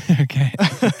fly. Okay.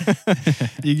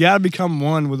 You got to become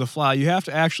one with the fly. You have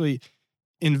to actually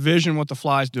envision what the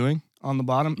fly's doing on the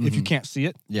bottom if you can't see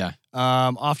it. Yeah.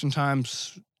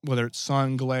 Oftentimes, whether it's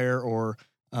sun glare or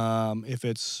if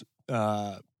it's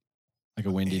like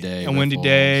a windy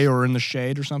day, or in the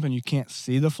shade or something, you can't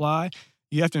see the fly.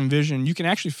 You have to envision, you can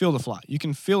actually feel the fly. You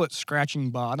can feel it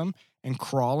scratching bottom and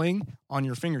crawling on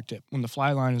your fingertip when the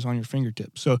fly line is on your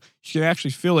fingertip. So you can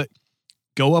actually feel it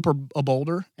go up a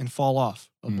boulder and fall off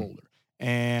a boulder.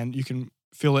 And you can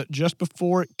feel it just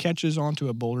before it catches onto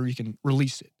a boulder. You can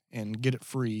release it and get it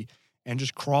free and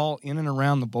just crawl in and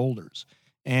around the boulders.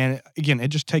 And again, it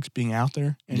just takes being out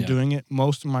there and doing it.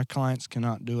 Most of my clients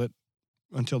cannot do it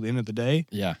until the end of the day.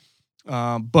 Yeah.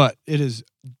 But it is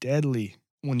deadly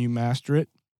when you master it.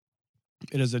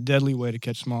 It is a deadly way to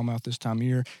catch smallmouth this time of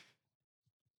year.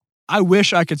 I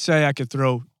wish I could say I could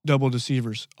throw double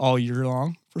deceivers all year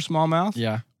long for smallmouth.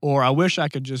 Yeah. Or I wish I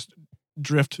could just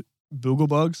drift boogle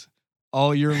bugs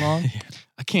all year long. Yeah.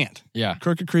 I can't. Yeah.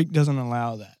 Crooked Creek doesn't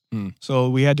allow that. So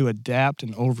we had to adapt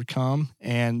and overcome.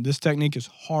 And this technique is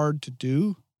hard to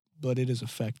do, but it is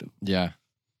effective. Yeah.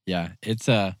 Yeah. It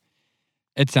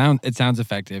sounds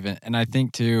effective. And I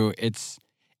think too, it's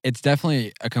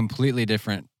definitely a completely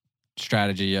different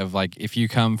strategy of like if you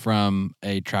come from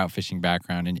a trout fishing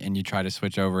background and you try to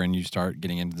switch over and you start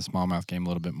getting into the smallmouth game a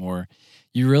little bit more,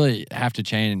 you really have to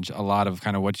change a lot of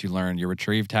kind of what you learned, your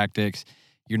retrieve tactics.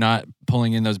 You're not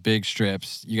pulling in those big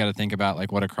strips. You got to think about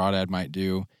like what a crawdad might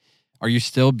do. Are you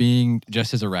still being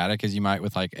just as erratic as you might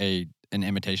with like an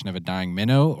imitation of a dying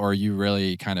minnow, or are you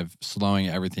really kind of slowing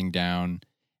everything down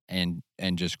and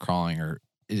just crawling, or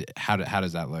how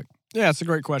does that look? Yeah, it's a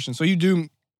great question. So you do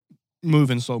move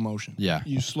in slow motion. Yeah.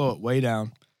 You slow it way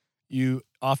down. You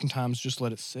oftentimes just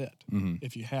let it sit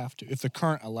if you have to. If the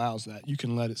current allows that, you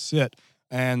can let it sit.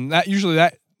 And that usually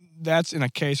that's in a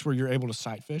case where you're able to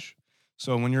sight fish.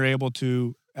 So when you're able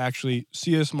to actually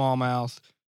see a smallmouth,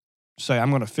 say, I'm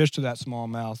going to fish to that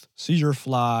smallmouth, see your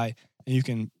fly, and you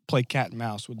can play cat and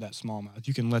mouse with that smallmouth.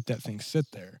 You can let that thing sit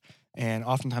there. And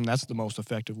oftentimes that's the most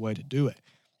effective way to do it.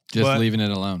 Just leaving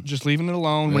it alone. Just leaving it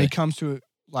alone. Really? When it comes to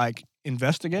like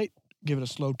investigate, give it a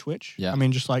slow twitch. Yeah. I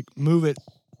mean, just like move it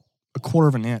a quarter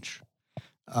of an inch.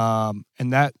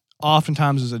 And that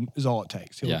oftentimes is all it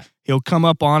takes. He'll come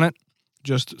up on it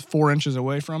just 4 inches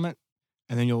away from it,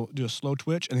 and then you'll do a slow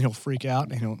twitch, and then he'll freak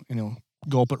out, and he'll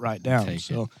gulp it right down.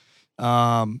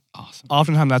 Awesome.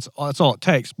 Oftentimes that's all it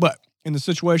takes. But in the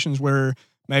situations where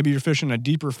maybe you're fishing a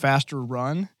deeper, faster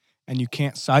run and you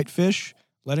can't sight fish,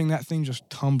 letting that thing just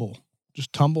tumble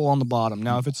on the bottom.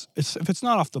 Now, if it's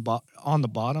not on the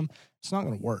bottom, it's not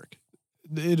going to work.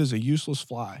 It is a useless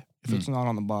fly if it's not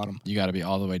on the bottom. You got to be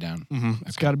all the way down. Mm-hmm.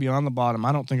 It's got to be on the bottom.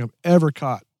 I don't think I've ever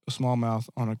caught a smallmouth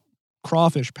on a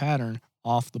crawfish pattern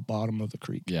off the bottom of the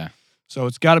creek. Yeah. So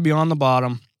it's got to be on the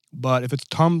bottom. But if it's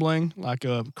tumbling like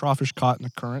a crawfish caught in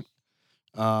the current,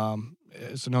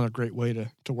 it's another great way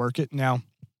to work it. Now,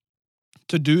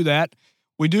 to do that,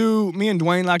 me and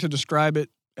Dwayne like to describe it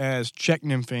as check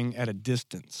nymphing at a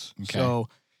distance. Okay. So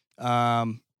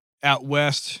out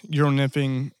west, Euro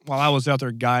nymphing, while I was out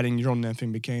there guiding, Euro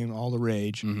nymphing became all the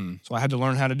rage. Mm-hmm. So I had to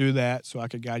learn how to do that so I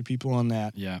could guide people on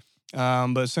that. Yeah.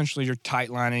 But essentially you're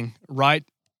tight lining right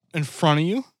in front of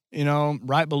you,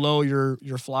 right below your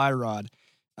fly rod.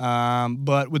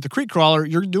 But with the creek crawler,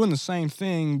 you're doing the same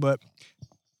thing, but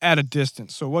at a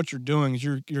distance. So what you're doing is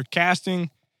you're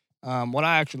casting. What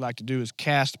I actually like to do is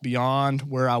cast beyond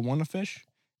where I want to fish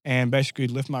and basically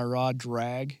lift my rod,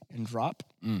 drag, and drop.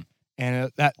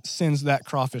 And that sends that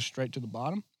crawfish straight to the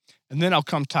bottom. And then I'll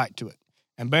come tight to it.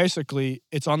 And basically,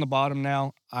 it's on the bottom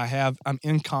now. I'm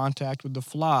in contact with the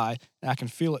fly, and I can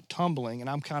feel it tumbling, and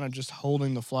I'm kind of just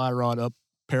holding the fly rod up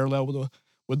parallel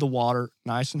with the water,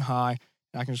 nice and high.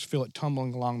 And I can just feel it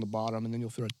tumbling along the bottom, and then you'll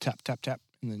feel a tap, tap, tap,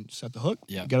 and then set the hook.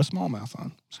 Yeah, you got a smallmouth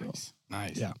on. So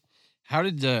nice. Yeah. How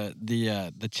did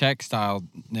the Czech style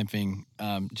nymphing,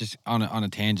 just on a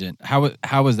tangent?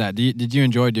 How was that? Did you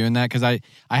enjoy doing that? Because I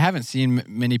haven't seen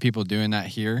many people doing that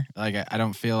here. Like I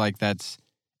don't feel like that's.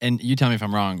 And you tell me if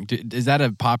I'm wrong. Is that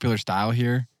a popular style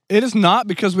here? It is not,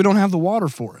 because we don't have the water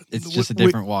for it. It's just a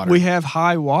different water. We have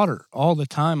high water all the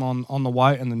time on the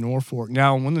White and the Norfolk.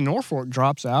 Now, when the Norfolk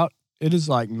drops out, it is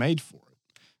like made for it.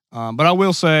 But I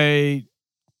will say,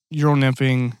 Euro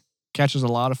nymphing catches a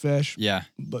lot of fish. Yeah.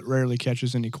 But rarely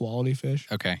catches any quality fish.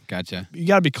 Okay, gotcha. You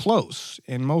got to be close,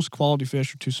 and most quality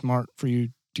fish are too smart for you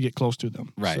to get close to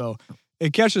them. Right. So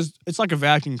it's like a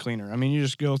vacuum cleaner. I mean, you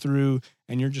just go through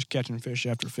and you're just catching fish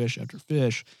after fish after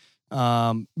fish.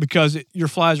 Because your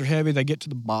flies are heavy, they get to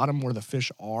the bottom where the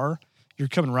fish are. You're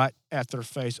coming right at their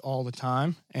face all the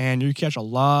time, and you catch a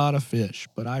lot of fish.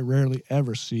 But I rarely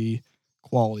ever see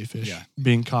quality fish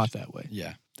being caught that way.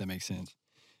 Yeah, that makes sense.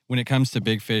 When it comes to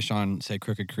big fish on, say,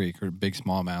 Crooked Creek or big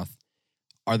smallmouth,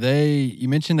 you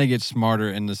mentioned they get smarter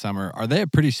in the summer. Are they a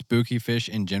pretty spooky fish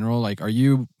in general? Like, are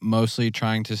you mostly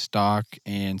trying to stalk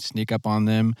and sneak up on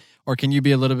them? Or can you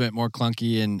be a little bit more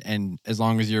clunky and as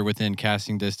long as you're within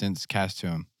casting distance, cast to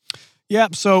them? Yeah,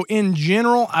 so in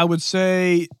general, I would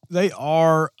say they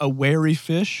are a wary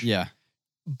fish. Yeah.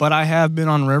 But I have been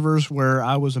on rivers where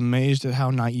I was amazed at how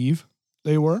naive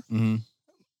they were. Mm-hmm.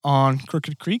 On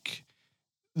Crooked Creek,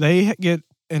 they get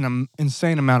an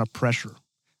insane amount of pressure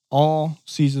all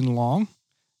season long.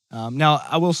 Now,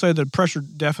 I will say the pressure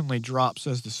definitely drops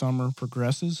as the summer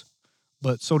progresses,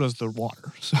 but so does the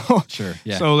water. So Sure.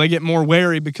 Yeah. So they get more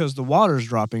wary because the water's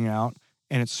dropping out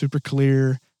and it's super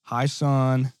clear, high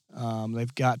sun.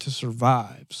 They've got to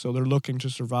survive. So they're looking to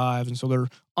survive, and so they're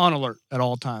on alert at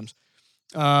all times.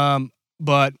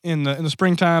 But in the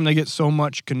springtime, they get so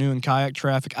much canoe and kayak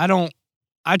traffic.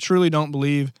 I truly don't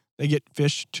believe they get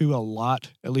fished to a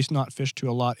lot, at least not fished to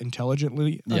a lot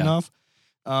intelligently enough.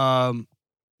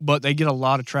 But they get a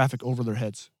lot of traffic over their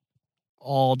heads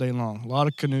all day long. A lot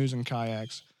of canoes and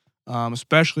kayaks,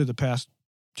 especially the past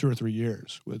 2 or 3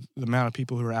 years with the amount of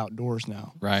people who are outdoors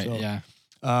now. Right. So,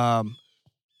 Yeah.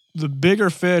 the bigger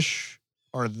fish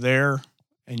are there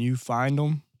and you find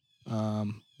them,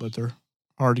 but they're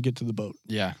hard to get to the boat.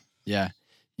 Yeah. Yeah.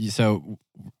 So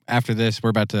after this, we're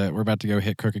about to go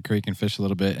hit Crooked Creek and fish a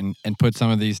little bit and put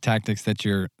some of these tactics that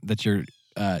you're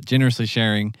generously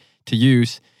sharing to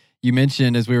use. You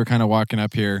mentioned as we were kind of walking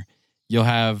up here, you'll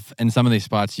have in some of these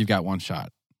spots you've got one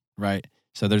shot, right?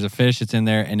 So there's a fish that's in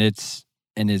there, and is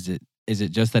it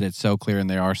just that it's so clear and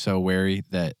they are so wary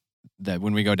that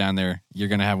when we go down there, you're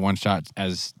gonna have one shot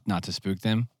as not to spook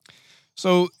them?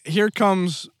 So here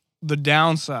comes the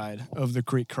downside of the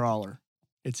creek crawler.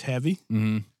 It's heavy.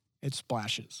 Mm-hmm. It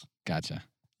splashes. Gotcha.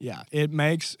 Yeah, it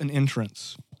makes an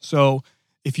entrance. So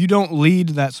if you don't lead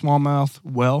that smallmouth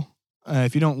well,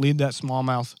 if you don't lead that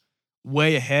smallmouth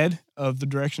way ahead of the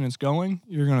direction it's going,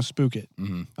 you're going to spook it.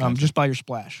 Mm-hmm. Gotcha. Just by your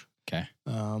splash. Okay.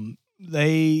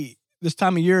 This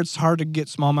time of year, it's hard to get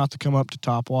smallmouth to come up to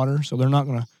top water, so they're not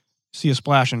going to see a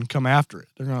splash and come after it.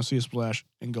 They're going to see a splash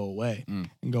and go away and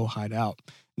go hide out.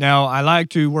 Now, I like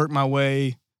to work my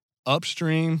way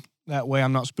upstream. That way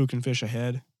I'm not spooking fish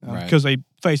ahead because they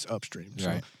face upstream.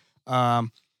 So, right.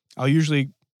 I'll usually,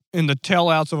 in the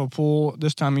tailouts of a pool,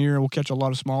 this time of year, we'll catch a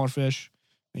lot of smaller fish,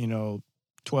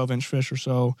 12-inch fish or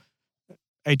so,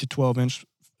 8 to 12-inch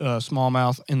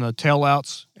smallmouth in the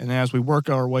tailouts. And as we work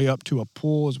our way up to a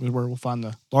pool is where we'll find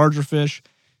the larger fish.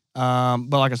 But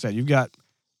like I said, you've got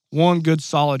one good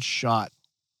solid shot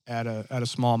at a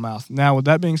smallmouth. Now, with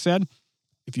that being said,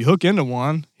 if you hook into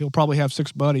one, he'll probably have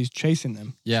 6 buddies chasing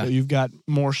them. Yeah. So you've got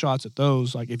more shots at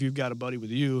those. Like if you've got a buddy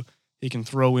with you, he can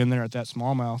throw in there at that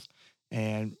smallmouth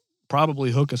and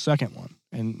probably hook a second one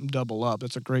and double up.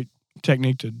 That's a great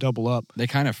technique to double up. They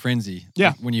kind of frenzy. Yeah.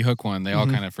 Like when you hook one, they all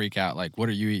kind of freak out. Like, what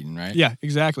are you eating, right? Yeah,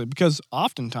 exactly. Because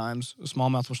oftentimes a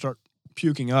smallmouth will start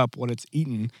puking up what it's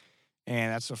eaten,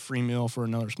 and that's a free meal for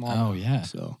another smallmouth. Oh, yeah.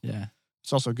 So yeah.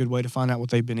 It's also a good way to find out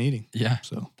what they've been eating. Yeah,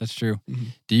 so that's true. Mm-hmm.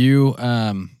 Do you,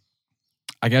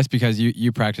 I guess because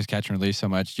you practice catch and release so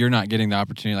much, you're not getting the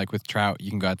opportunity, like with trout,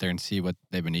 you can go out there and see what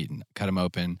they've been eating, cut them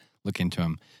open, look into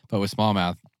them. But with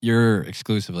smallmouth, you're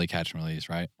exclusively catch and release,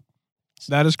 right?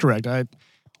 That is correct. I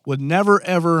would never,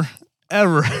 ever,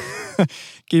 ever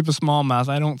keep a smallmouth.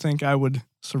 I don't think I would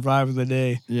survive the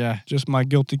day. Yeah. Just my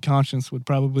guilty conscience would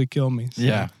probably kill me. So,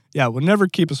 yeah. Yeah, would never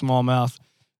keep a smallmouth.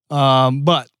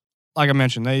 But like I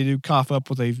mentioned, they do cough up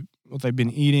what they've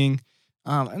been eating,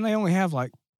 and they only have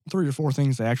like 3 or 4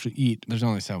 things they actually eat. There's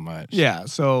only so much. Yeah,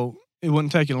 so it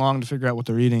wouldn't take you long to figure out what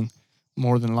they're eating,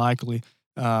 more than likely.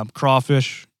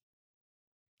 Crawfish.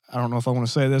 I don't know if I want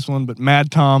to say this one, but Mad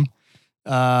Tom,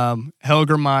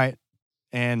 Hellgrammite,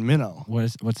 and minnow.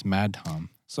 What's Mad Tom?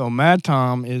 So Mad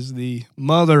Tom is the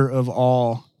mother of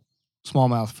all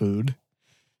smallmouth food.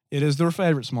 It is their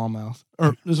favorite smallmouth,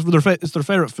 or it's their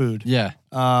favorite food. Yeah.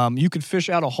 You could fish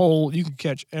out a hole. You could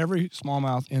catch every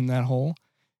smallmouth in that hole,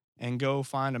 and go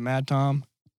find a Mad Tom,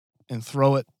 and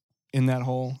throw it in that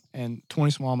hole, and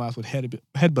 20 smallmouth would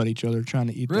headbutt each other trying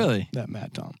to eat that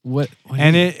Mad Tom. What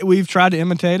we've tried to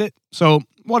imitate it. So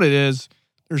what it is,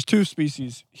 there's 2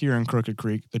 species here in Crooked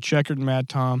Creek: the checkered Mad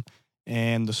Tom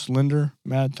and the slender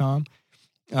Mad Tom.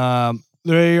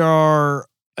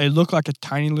 They look like a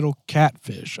tiny little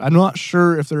catfish. I'm not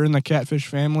sure if they're in the catfish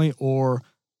family or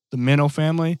the minnow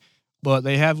family, but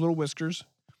they have little whiskers.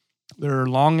 They're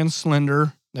long and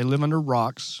slender. They live under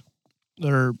rocks.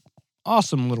 They're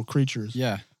awesome little creatures.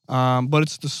 Yeah. But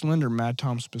it's the slender Mad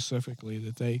Tom specifically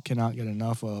that they cannot get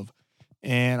enough of.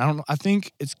 And I don't know. I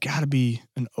think it's got to be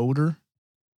an odor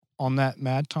on that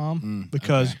Mad Tom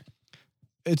because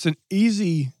it's an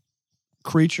easy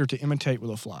creature to imitate with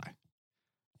a fly.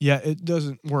 Yeah, it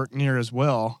doesn't work near as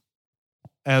well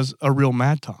as a real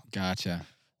Mad Tom. Gotcha.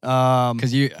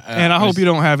 Because and I hope you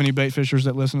don't have any bait fishers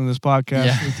that listen to this podcast.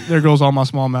 Yeah. There goes all my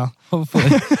smallmouth.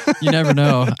 Hopefully, you never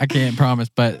know. I can't promise,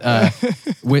 but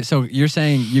so you're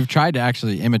saying you've tried to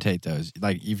actually imitate those?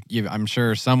 Like you've I'm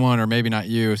sure someone, or maybe not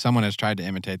you, someone has tried to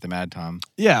imitate the Mad Tom.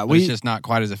 Yeah, it's just not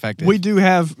quite as effective. We do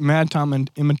have Mad Tom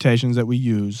imitations that we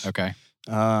use. Okay.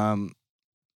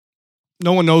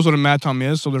 no one knows what a mad tom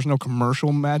is, so there's no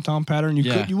commercial mad tom pattern.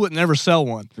 You wouldn't ever sell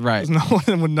one. Right. 'Cause no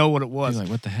one would know what it was. He's like,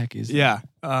 what the heck is that?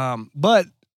 Yeah. But,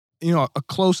 a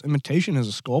close imitation is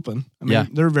a sculpin. I mean,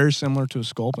 they're very similar to a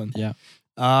sculpin. Yeah.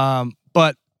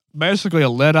 But basically a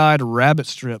lead-eyed rabbit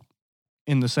strip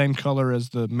in the same color as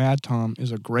the mad tom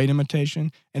is a great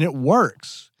imitation, and it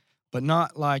works, but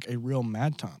not like a real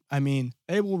mad tom. I mean,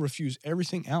 they will refuse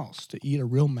everything else to eat a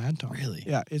real mad tom. Really?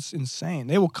 Yeah, it's insane.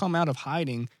 They will come out of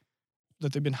hiding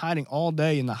that they've been hiding all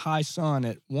day in the high sun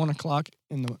at 1 o'clock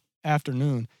in the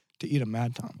afternoon to eat a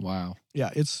mad tom. Wow.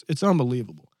 Yeah, it's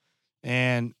unbelievable.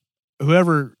 And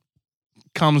whoever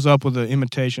comes up with an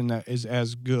imitation that is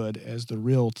as good as the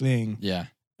real thing,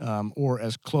 or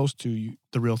as close to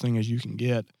the real thing as you can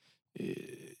get,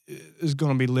 is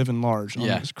going to be living large on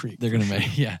this creek. They're going to make,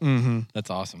 Mm-hmm. That's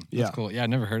awesome. That's cool. Yeah, I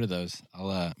never heard of those.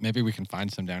 I'll maybe we can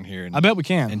find some down here. And, I bet we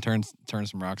can. And turn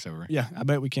some rocks over. Yeah, I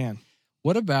bet we can.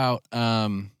 What about,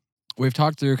 we've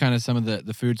talked through kind of some of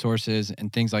the food sources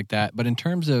and things like that, but in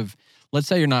terms of, let's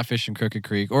say you're not fishing Crooked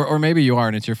Creek, or maybe you are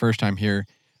and it's your first time here,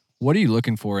 what are you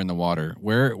looking for in the water?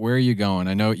 Where are you going?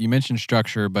 I know you mentioned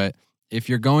structure, but if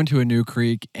you're going to a new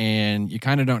creek and you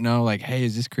kind of don't know, like, hey,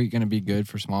 is this creek going to be good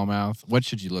for smallmouth? What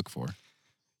should you look for?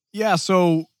 Yeah,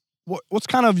 so what's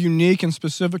kind of unique and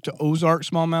specific to Ozark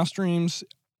smallmouth streams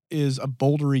is a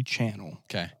bouldery channel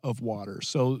of water.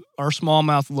 So our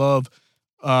smallmouth love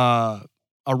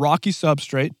a rocky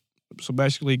substrate, so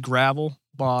basically gravel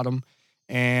bottom,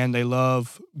 and they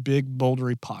love big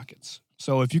bouldery pockets.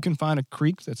 So if you can find a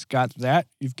creek that's got that,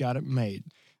 you've got it made.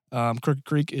 Crooked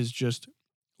Creek is just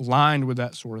lined with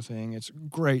that sort of thing. It's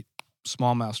great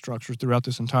smallmouth structure throughout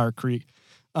this entire creek.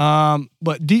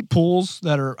 But deep pools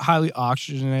that are highly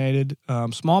oxygenated,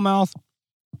 smallmouth,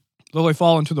 though they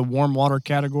fall into the warm water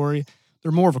category,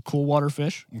 they're more of a cool water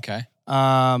fish. Okay.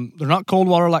 They're not cold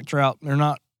water like trout. They're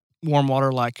not warm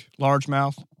water like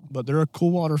largemouth, but they're a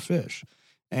cool water fish.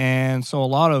 And so a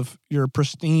lot of your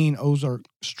pristine Ozark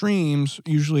streams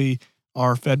usually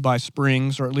are fed by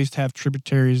springs, or at least have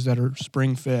tributaries that are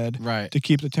spring fed to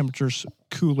keep the temperatures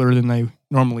cooler than they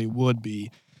normally would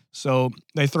be. So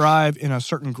they thrive in a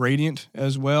certain gradient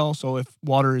as well. So if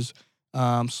water is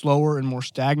slower and more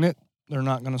stagnant, they're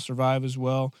not going to survive as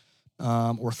well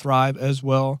or thrive as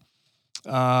well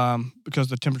because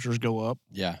the temperatures go up.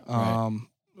 Yeah.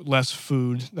 Less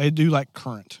food. They do like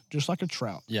current, just like a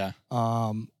trout. Yeah.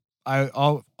 I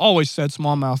always said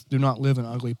smallmouth do not live in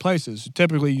ugly places.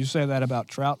 Typically, you say that about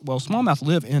trout. Well, smallmouth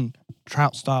live in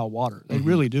trout-style water. They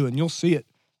really do, and you'll see it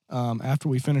after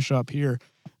we finish up here.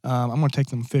 I'm going to take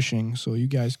them fishing so you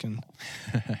guys can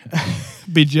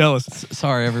be jealous.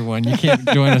 Sorry, everyone. You can't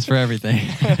join us for everything.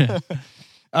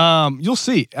 You'll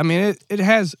see. I mean, it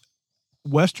has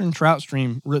Western Trout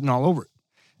Stream written all over it.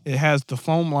 It has the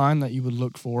foam line that you would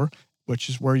look for, which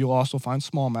is where you'll also find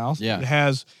smallmouth. Yeah. It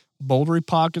has bouldery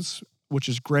pockets, which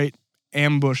is great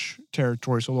ambush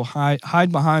territory. So they'll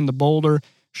hide behind the boulder,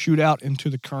 shoot out into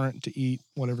the current to eat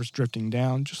whatever's drifting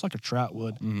down, just like a trout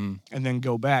would, and then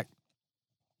go back.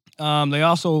 They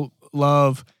also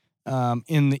love,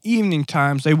 in the evening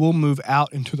times, they will move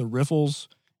out into the riffles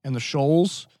and the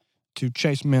shoals to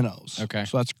chase minnows. Okay.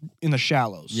 So that's in the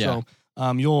shallows. Yeah.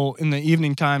 So you'll, in the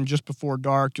evening time, just before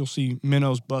dark, you'll see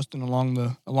minnows busting along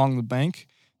the bank.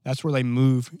 That's where they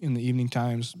move in the evening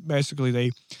times.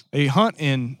 Basically, they hunt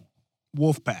in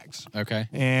wolf packs. Okay.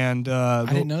 And I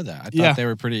didn't know that. I thought they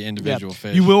were pretty individual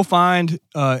fish. You will find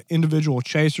individual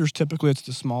chasers. Typically, it's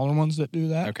the smaller ones that do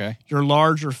that. Okay. Your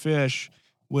larger fish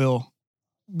will,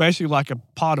 basically like a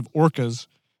pod of orcas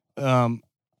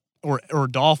or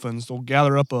dolphins, they'll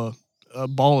gather up a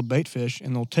ball of bait fish,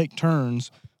 and they'll take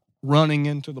turns running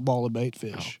into the ball of bait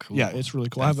fish. Oh, cool. Yeah, it's really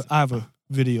cool. I have a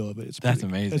video of it. That's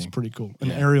amazing. It's pretty cool.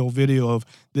 An aerial video of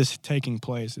this taking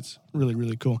place. It's really,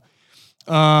 really cool.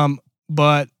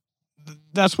 But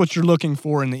that's what you're looking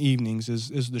for in the evenings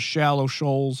is the shallow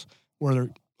shoals where there are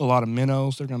a lot of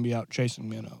minnows. They're going to be out chasing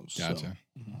minnows. Gotcha.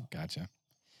 Gotcha.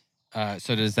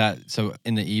 So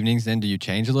in the evenings then, do you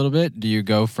change a little bit? Do you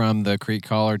go from the creek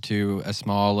caller to a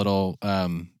small little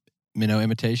minnow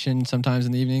imitation sometimes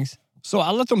in the evenings? So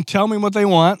I let them tell me what they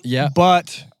want. Yeah.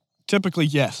 But typically,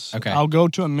 yes. Okay. I'll go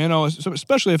to a minnow,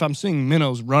 especially if I'm seeing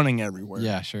minnows running everywhere.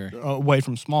 Yeah, sure. Away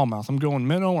from smallmouth. I'm going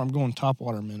minnow or I'm going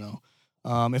topwater minnow.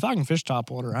 If I can fish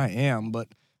topwater, I am. But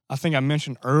I think I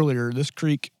mentioned earlier, this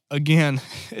creek, again,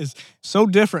 is so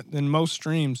different than most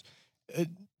streams. It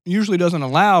usually doesn't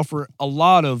allow for a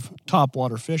lot of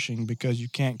topwater fishing because you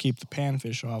can't keep the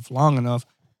panfish off long enough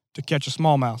to catch a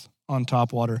smallmouth on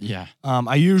topwater. Yeah.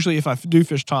 I usually, if I do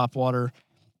fish topwater,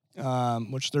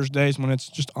 which there's days when it's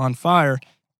just on fire,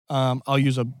 I'll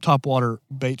use a topwater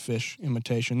bait fish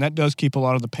imitation. That does keep a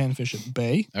lot of the panfish at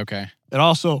bay. Okay.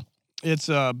 It's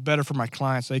better for my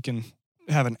clients. They can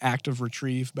have an active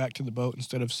retrieve back to the boat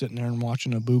instead of sitting there and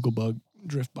watching a boogle bug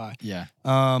drift by. Yeah.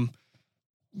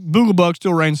 Boogle bug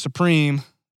still reigns supreme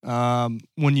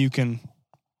when you can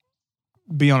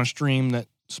be on a stream that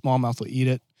smallmouth will eat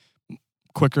it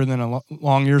quicker than a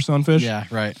long ear sunfish. Yeah,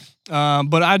 right.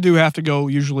 But I do have to go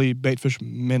usually baitfish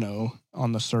minnow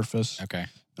on the surface. Okay.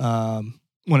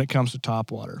 When it comes to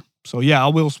topwater. So yeah, I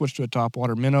will switch to a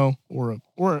topwater minnow or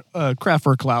a craft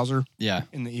fur clouser. Yeah.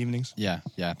 In the evenings. Yeah,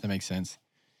 that makes sense.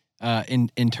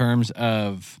 In terms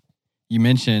of, you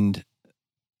mentioned,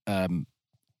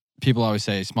 people always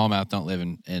say smallmouth don't live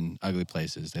in ugly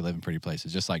places; they live in pretty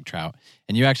places, just like trout.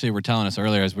 And you actually were telling us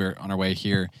earlier as we were on our way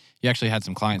here, you actually had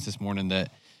some clients this morning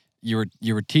that you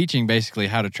were teaching basically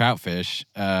how to trout fish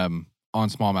on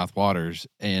smallmouth waters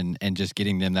and just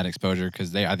getting them that exposure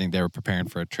because I think they were preparing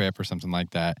for a trip or something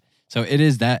like that. So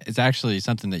it's actually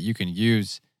something that you can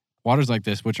use waters like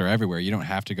this, which are everywhere. You don't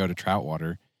have to go to trout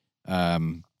water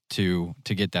to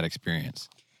get that experience.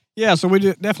 Yeah, so we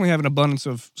definitely have an abundance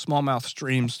of smallmouth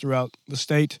streams throughout the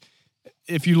state.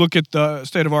 If you look at the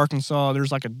state of Arkansas,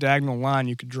 there's like a diagonal line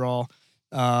you could draw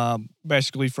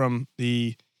basically from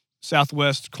the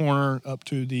southwest corner up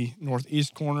to the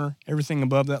northeast corner. Everything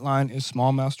above that line is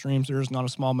smallmouth streams. There is not a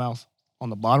smallmouth on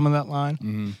the bottom of that line.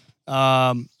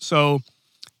 Mm-hmm. So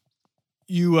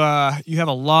you have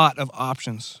a lot of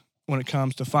options when it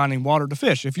comes to finding water to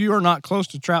fish. If you are not close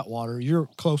to trout water, you're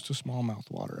close to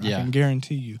smallmouth water. Yeah. I can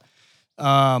guarantee you.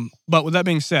 But with that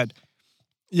being said,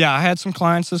 yeah, I had some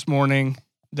clients this morning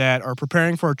that are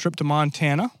preparing for a trip to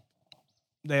Montana.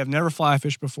 They have never fly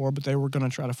fished before, but they were going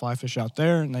to try to fly fish out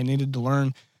there, and they needed to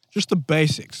learn just the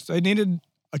basics. They needed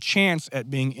a chance at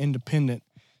being independent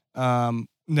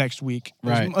next week,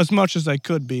 right, as much as they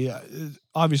could be.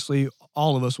 Obviously,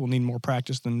 all of us will need more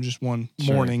practice than just one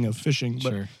morning of fishing.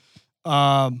 But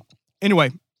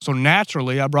anyway, so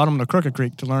naturally, I brought them to Crooked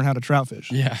Creek to learn how to trout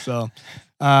fish. Yeah. So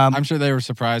I'm sure they were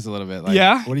surprised a little bit. Like,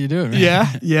 yeah. What are you doing,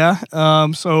 man?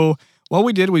 Yeah. So what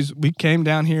we did was we came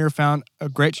down here, found a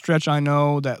great stretch I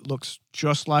know that looks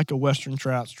just like a western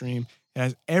trout stream. It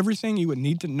has everything you would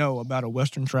need to know about a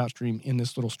western trout stream in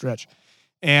this little stretch.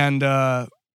 And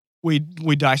we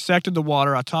dissected the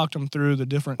water. I talked them through the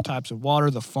different types of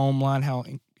water, the foam line, how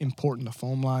important the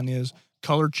foam line is,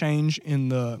 color change in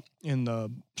the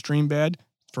stream bed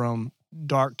from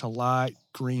dark to light,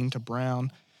 green to brown.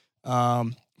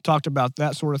 Talked about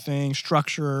that sort of thing,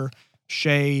 structure,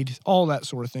 shade, all that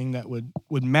sort of thing that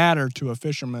would matter to a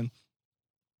fisherman.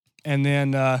 And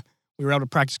then we were able to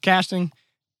practice casting,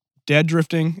 dead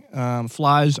drifting,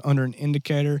 flies under an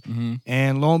indicator. Mm-hmm.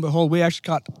 And lo and behold, we actually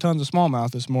caught tons of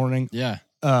smallmouth this morning. Yeah.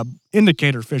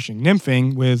 Indicator fishing,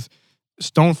 nymphing with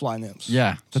stonefly nymphs.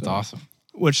 Yeah, that's awesome.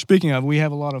 Which, speaking of, we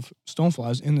have a lot of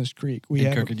stoneflies in this creek.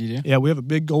 In Crooked, you do? Yeah, we have a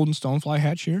big golden stonefly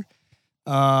hatch here.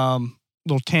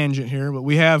 Little tangent here, but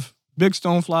we have big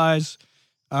stoneflies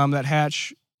that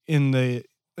hatch in the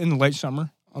late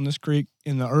summer on this creek.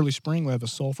 In the early spring, we have a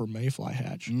sulfur mayfly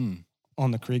hatch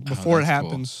on the creek before it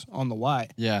happens on the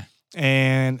white. Yeah.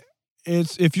 And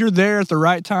if you're there at the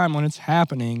right time when it's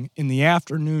happening in the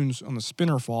afternoons on the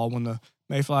spinner fall when the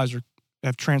mayflies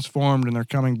have transformed and they're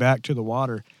coming back to the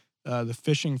water, the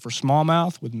fishing for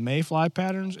smallmouth with mayfly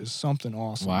patterns is something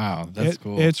awesome. Wow, that's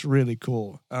cool. It's really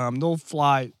cool. They'll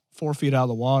fly 4 feet out of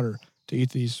the water to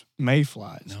eat these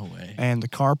mayflies. No way. And the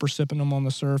carp are sipping them on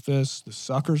the surface. The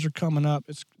suckers are coming up.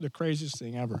 It's the craziest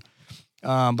thing ever.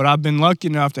 But I've been lucky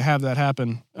enough to have that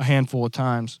happen a handful of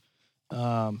times.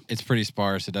 It's pretty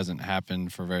sparse. It doesn't happen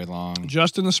for very long.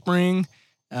 Just in the spring,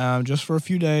 just for a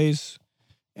few days,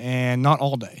 and not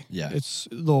all day. Yeah.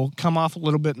 They'll come off a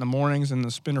little bit in the mornings, and the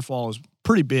spinner fall is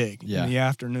pretty big in the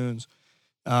afternoons.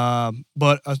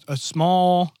 But a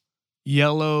small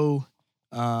yellow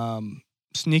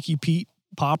sneaky Pete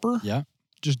popper,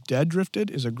 just dead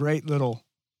drifted, is a great little.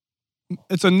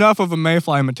 It's enough of a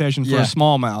mayfly imitation for a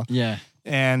smallmouth. Yeah.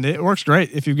 And it works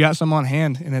great if you've got some on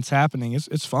hand and it's happening.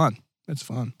 It's fun. It's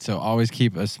fun. So always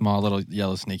keep a small little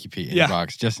yellow sneaky Pete in your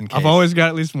box just in case. I've always got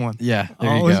at least one. Yeah, there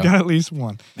I've you always go. got at least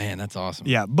one. Man, that's awesome.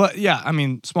 Yeah, but yeah, I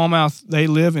mean, smallmouth, they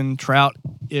live in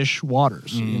trout-ish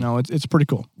waters. You know, it's pretty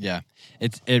cool. Yeah.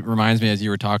 It reminds me, as you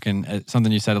were talking,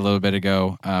 something you said a little bit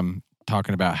ago,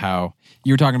 talking about how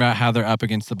they're up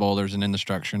against the boulders and in the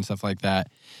structure and stuff like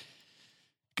that.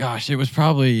 Gosh, it was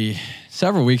probably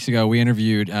several weeks ago we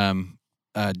interviewed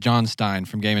John Stein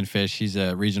from Game and Fish. He's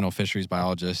a regional fisheries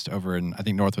biologist over in, I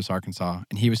think, Northwest Arkansas.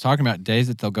 And he was talking about days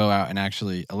that they'll go out and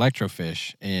actually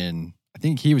electrofish in, I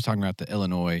think he was talking about the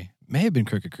Illinois, may have been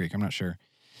Crooked Creek, I'm not sure.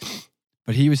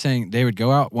 But he was saying they would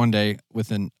go out one day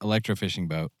with an electrofishing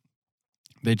boat.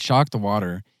 They'd shock the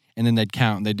water, and then they'd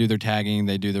count. They'd do their tagging.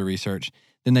 They'd do their research.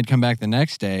 Then they'd come back the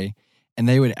next day, and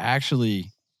they would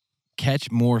actually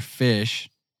catch more fish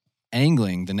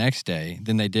angling the next day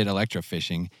than they did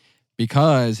electrofishing,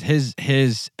 because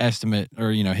his estimate,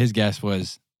 or his guess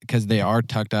was, because they are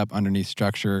tucked up underneath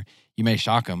structure, you may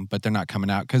shock them, but they're not coming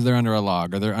out because they're under a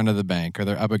log, or they're under the bank, or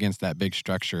they're up against that big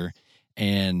structure.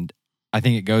 And I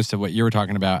think it goes to what you were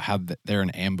talking about, how they're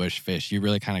an ambush fish. You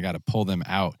really kind of got to pull them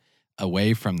out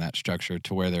away from that structure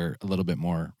to where they're a little bit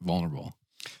more vulnerable.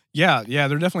 Yeah,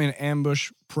 they're definitely an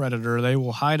ambush predator. They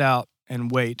will hide out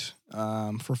and wait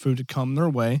for food to come their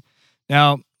way.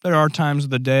 Now, there are times of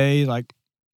the day, like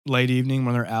late evening,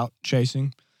 when they're out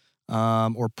chasing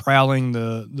or prowling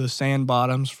the sand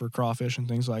bottoms for crawfish and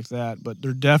things like that. But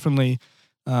they're definitely,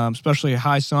 especially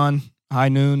high sun, high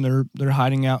noon, they're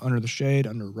hiding out under the shade,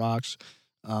 under rocks.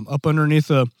 Up underneath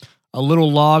a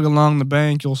little log along the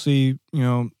bank, you'll see,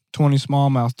 20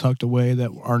 smallmouth tucked away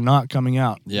that are not coming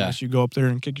out. Yeah. Unless you go up there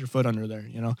and kick your foot under there,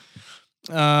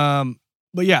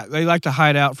 But yeah, they like to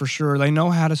hide out for sure. They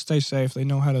know how to stay safe. They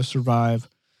know how to survive,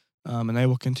 and they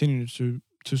will continue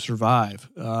to survive.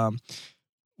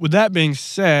 With that being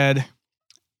said,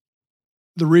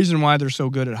 the reason why they're so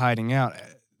good at hiding out,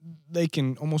 they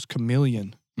can almost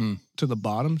chameleon to the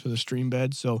bottom, to the stream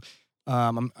bed. So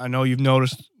I know you've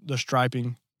noticed the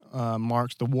striping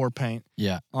marks, the war paint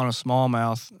on a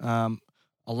smallmouth.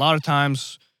 A lot of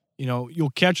times,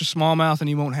 you'll catch a smallmouth and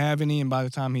he won't have any, and by the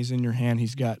time he's in your hand,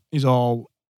 he's all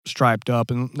striped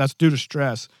up, and that's due to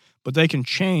stress. But they can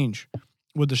change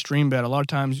with the stream bed. A lot of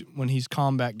times when he's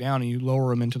calmed back down and you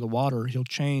lower him into the water, he'll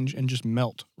change and just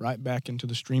melt right back into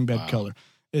the stream bed color.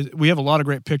 We have a lot of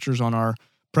great pictures on our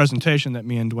presentation that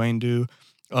me and Dwayne do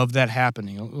of that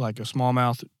happening, like a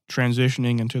smallmouth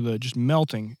transitioning into just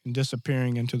melting and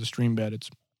disappearing into the stream bed. It's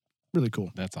really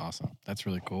cool. That's awesome. That's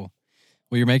really cool.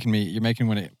 Well, you're making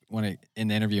want to in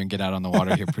the interview and get out on the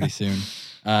water here pretty soon.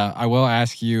 I'll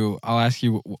ask you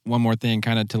one more thing,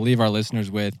 kind of to leave our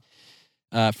listeners with.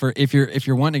 For if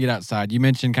you're wanting to get outside, you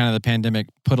mentioned kind of the pandemic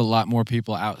put a lot more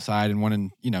people outside and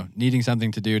wanting, needing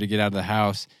something to do to get out of the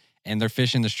house, and they're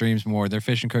fishing the streams more, they're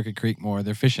fishing Crooked Creek more,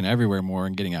 they're fishing everywhere more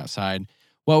and getting outside.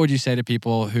 What would you say to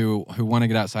people who want to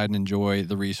get outside and enjoy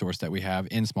the resource that we have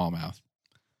in smallmouth?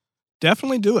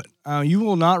 Definitely do it. You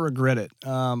will not regret it.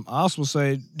 I also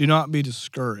say do not be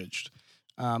discouraged.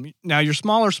 Now, your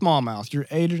smaller smallmouth, your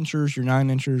 8-inchers, your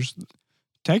 9-inchers,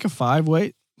 take a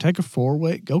 5-weight, take a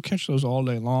 4-weight, go catch those all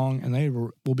day long, and they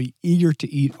will be eager to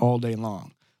eat all day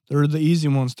long. They're the easy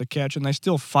ones to catch, and they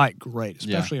still fight great.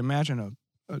 Especially imagine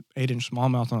a 8-inch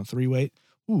smallmouth on a 3-weight.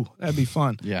 Ooh, that'd be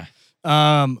fun. Yeah.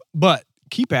 But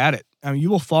keep at it. You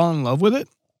will fall in love with it.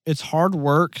 It's hard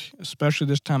work, especially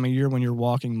this time of year when you're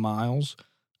walking miles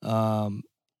to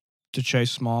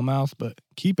chase smallmouth. But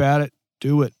keep at it.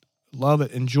 Do it. Love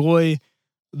it. Enjoy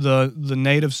the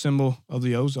native symbol of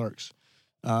the Ozarks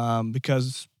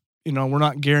because, we're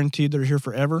not guaranteed they're here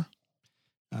forever.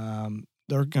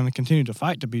 They're going to continue to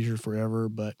fight to be here forever.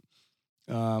 But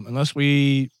unless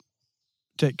we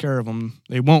take care of them,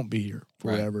 they won't be here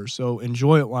forever. Right. So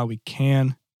enjoy it while we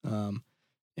can.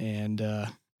 And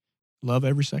love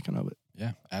every second of it.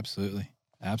 Yeah, absolutely.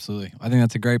 Absolutely. I think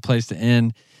that's a great place to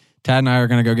end. Tad and I are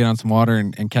going to go get on some water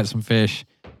and catch some fish.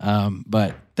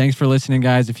 But thanks for listening,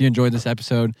 guys. If you enjoyed this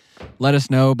episode, let us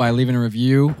know by leaving a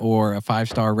review or a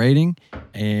 5-star rating.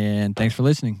 And thanks for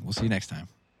listening. We'll see you next time.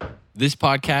 This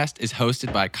podcast is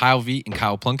hosted by Kyle Veet and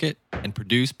Kyle Plunkett and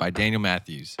produced by Daniel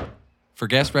Matthews. For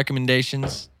guest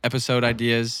recommendations, episode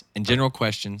ideas, and general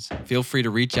questions, feel free to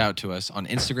reach out to us on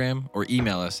Instagram or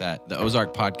email us at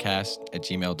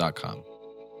theozarkpodcast@gmail.com.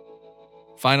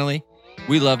 Finally,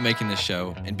 we love making this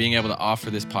show and being able to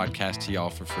offer this podcast to y'all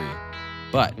for free.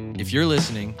 But if you're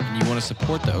listening and you want to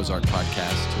support the Ozark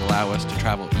Podcast to allow us to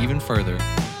travel even further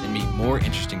and meet more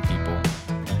interesting people,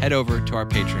 head over to our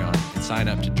Patreon and sign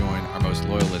up to join our most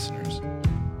loyal listeners.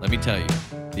 Let me tell you,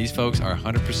 these folks are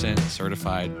 100%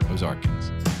 certified Ozarkans.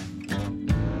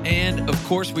 And, of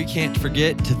course, we can't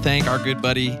forget to thank our good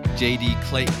buddy, J.D.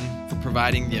 Clayton, for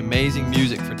providing the amazing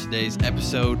music for today's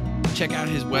episode. Check out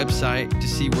his website to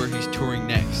see where he's touring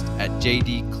next at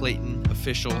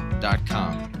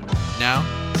jdclaytonofficial.com. Now,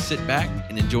 sit back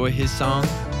and enjoy his song,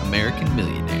 American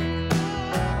Millionaire.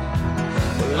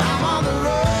 Well, I'm on the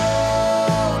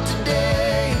road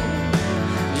today,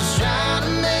 just trying to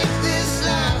make this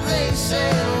life they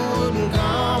said wouldn't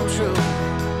come true.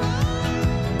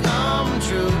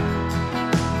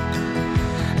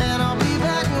 And I'll be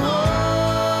back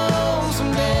home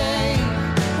someday,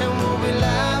 and we'll be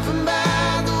laughing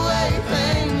by the way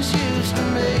things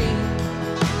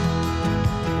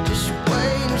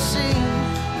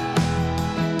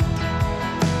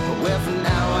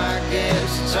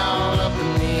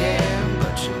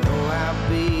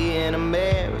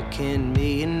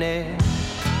millionaire.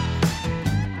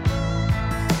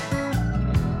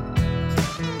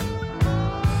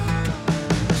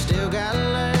 Still got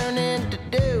learning to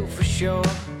do for sure.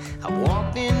 I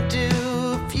walked into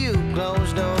a few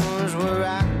closed doors. Where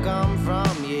I come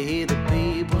from, you hear the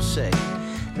people say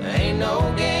there ain't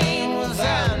no game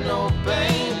without no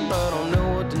pain, but I'll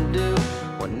know what to do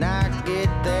when I get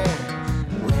there.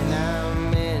 When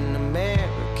I'm an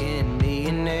American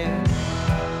millionaire,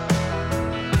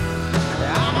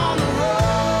 I'm on the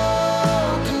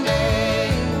road today,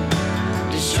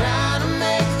 just trying to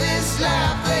make this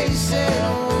life they said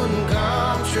wouldn't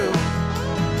come true.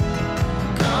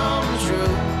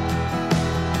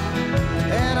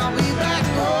 And I'll be back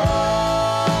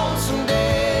home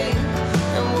someday,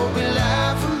 and we'll be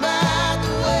laughing about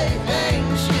the way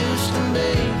things used to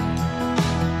be.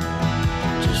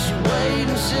 Just wait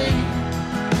and see.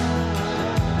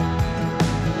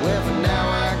 Well, for now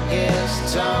I guess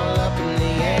it's all up in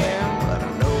the air, but I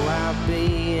know I'll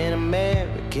be an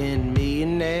American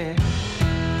millionaire.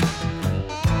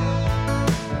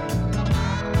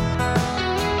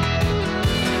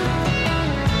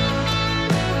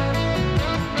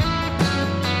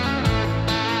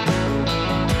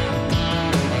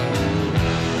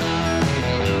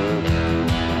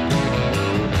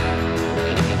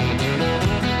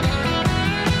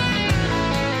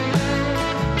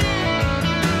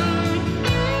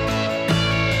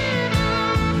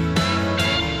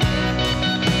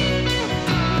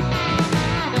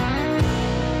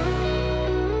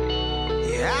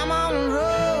 I'm on the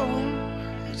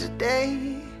road today,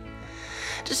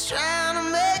 just trying to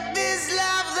make this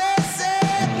life they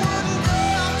said wouldn't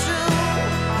come true.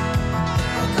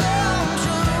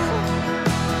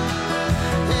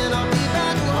 And I'll be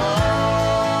back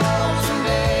home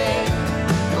someday,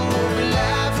 and we'll be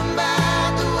laughing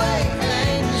about the way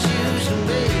things used to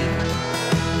be.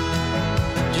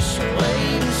 Just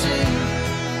wait and see.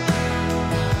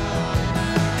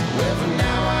 Well, for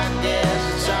now I guess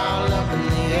it's all up in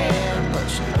the air, but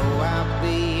you know I'll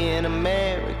be an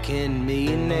American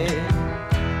millionaire.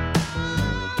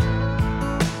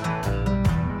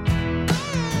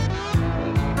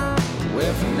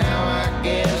 Well, for now I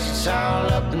guess it's all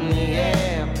up in the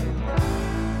air,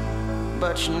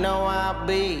 but you know I'll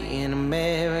be an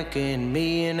American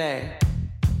millionaire.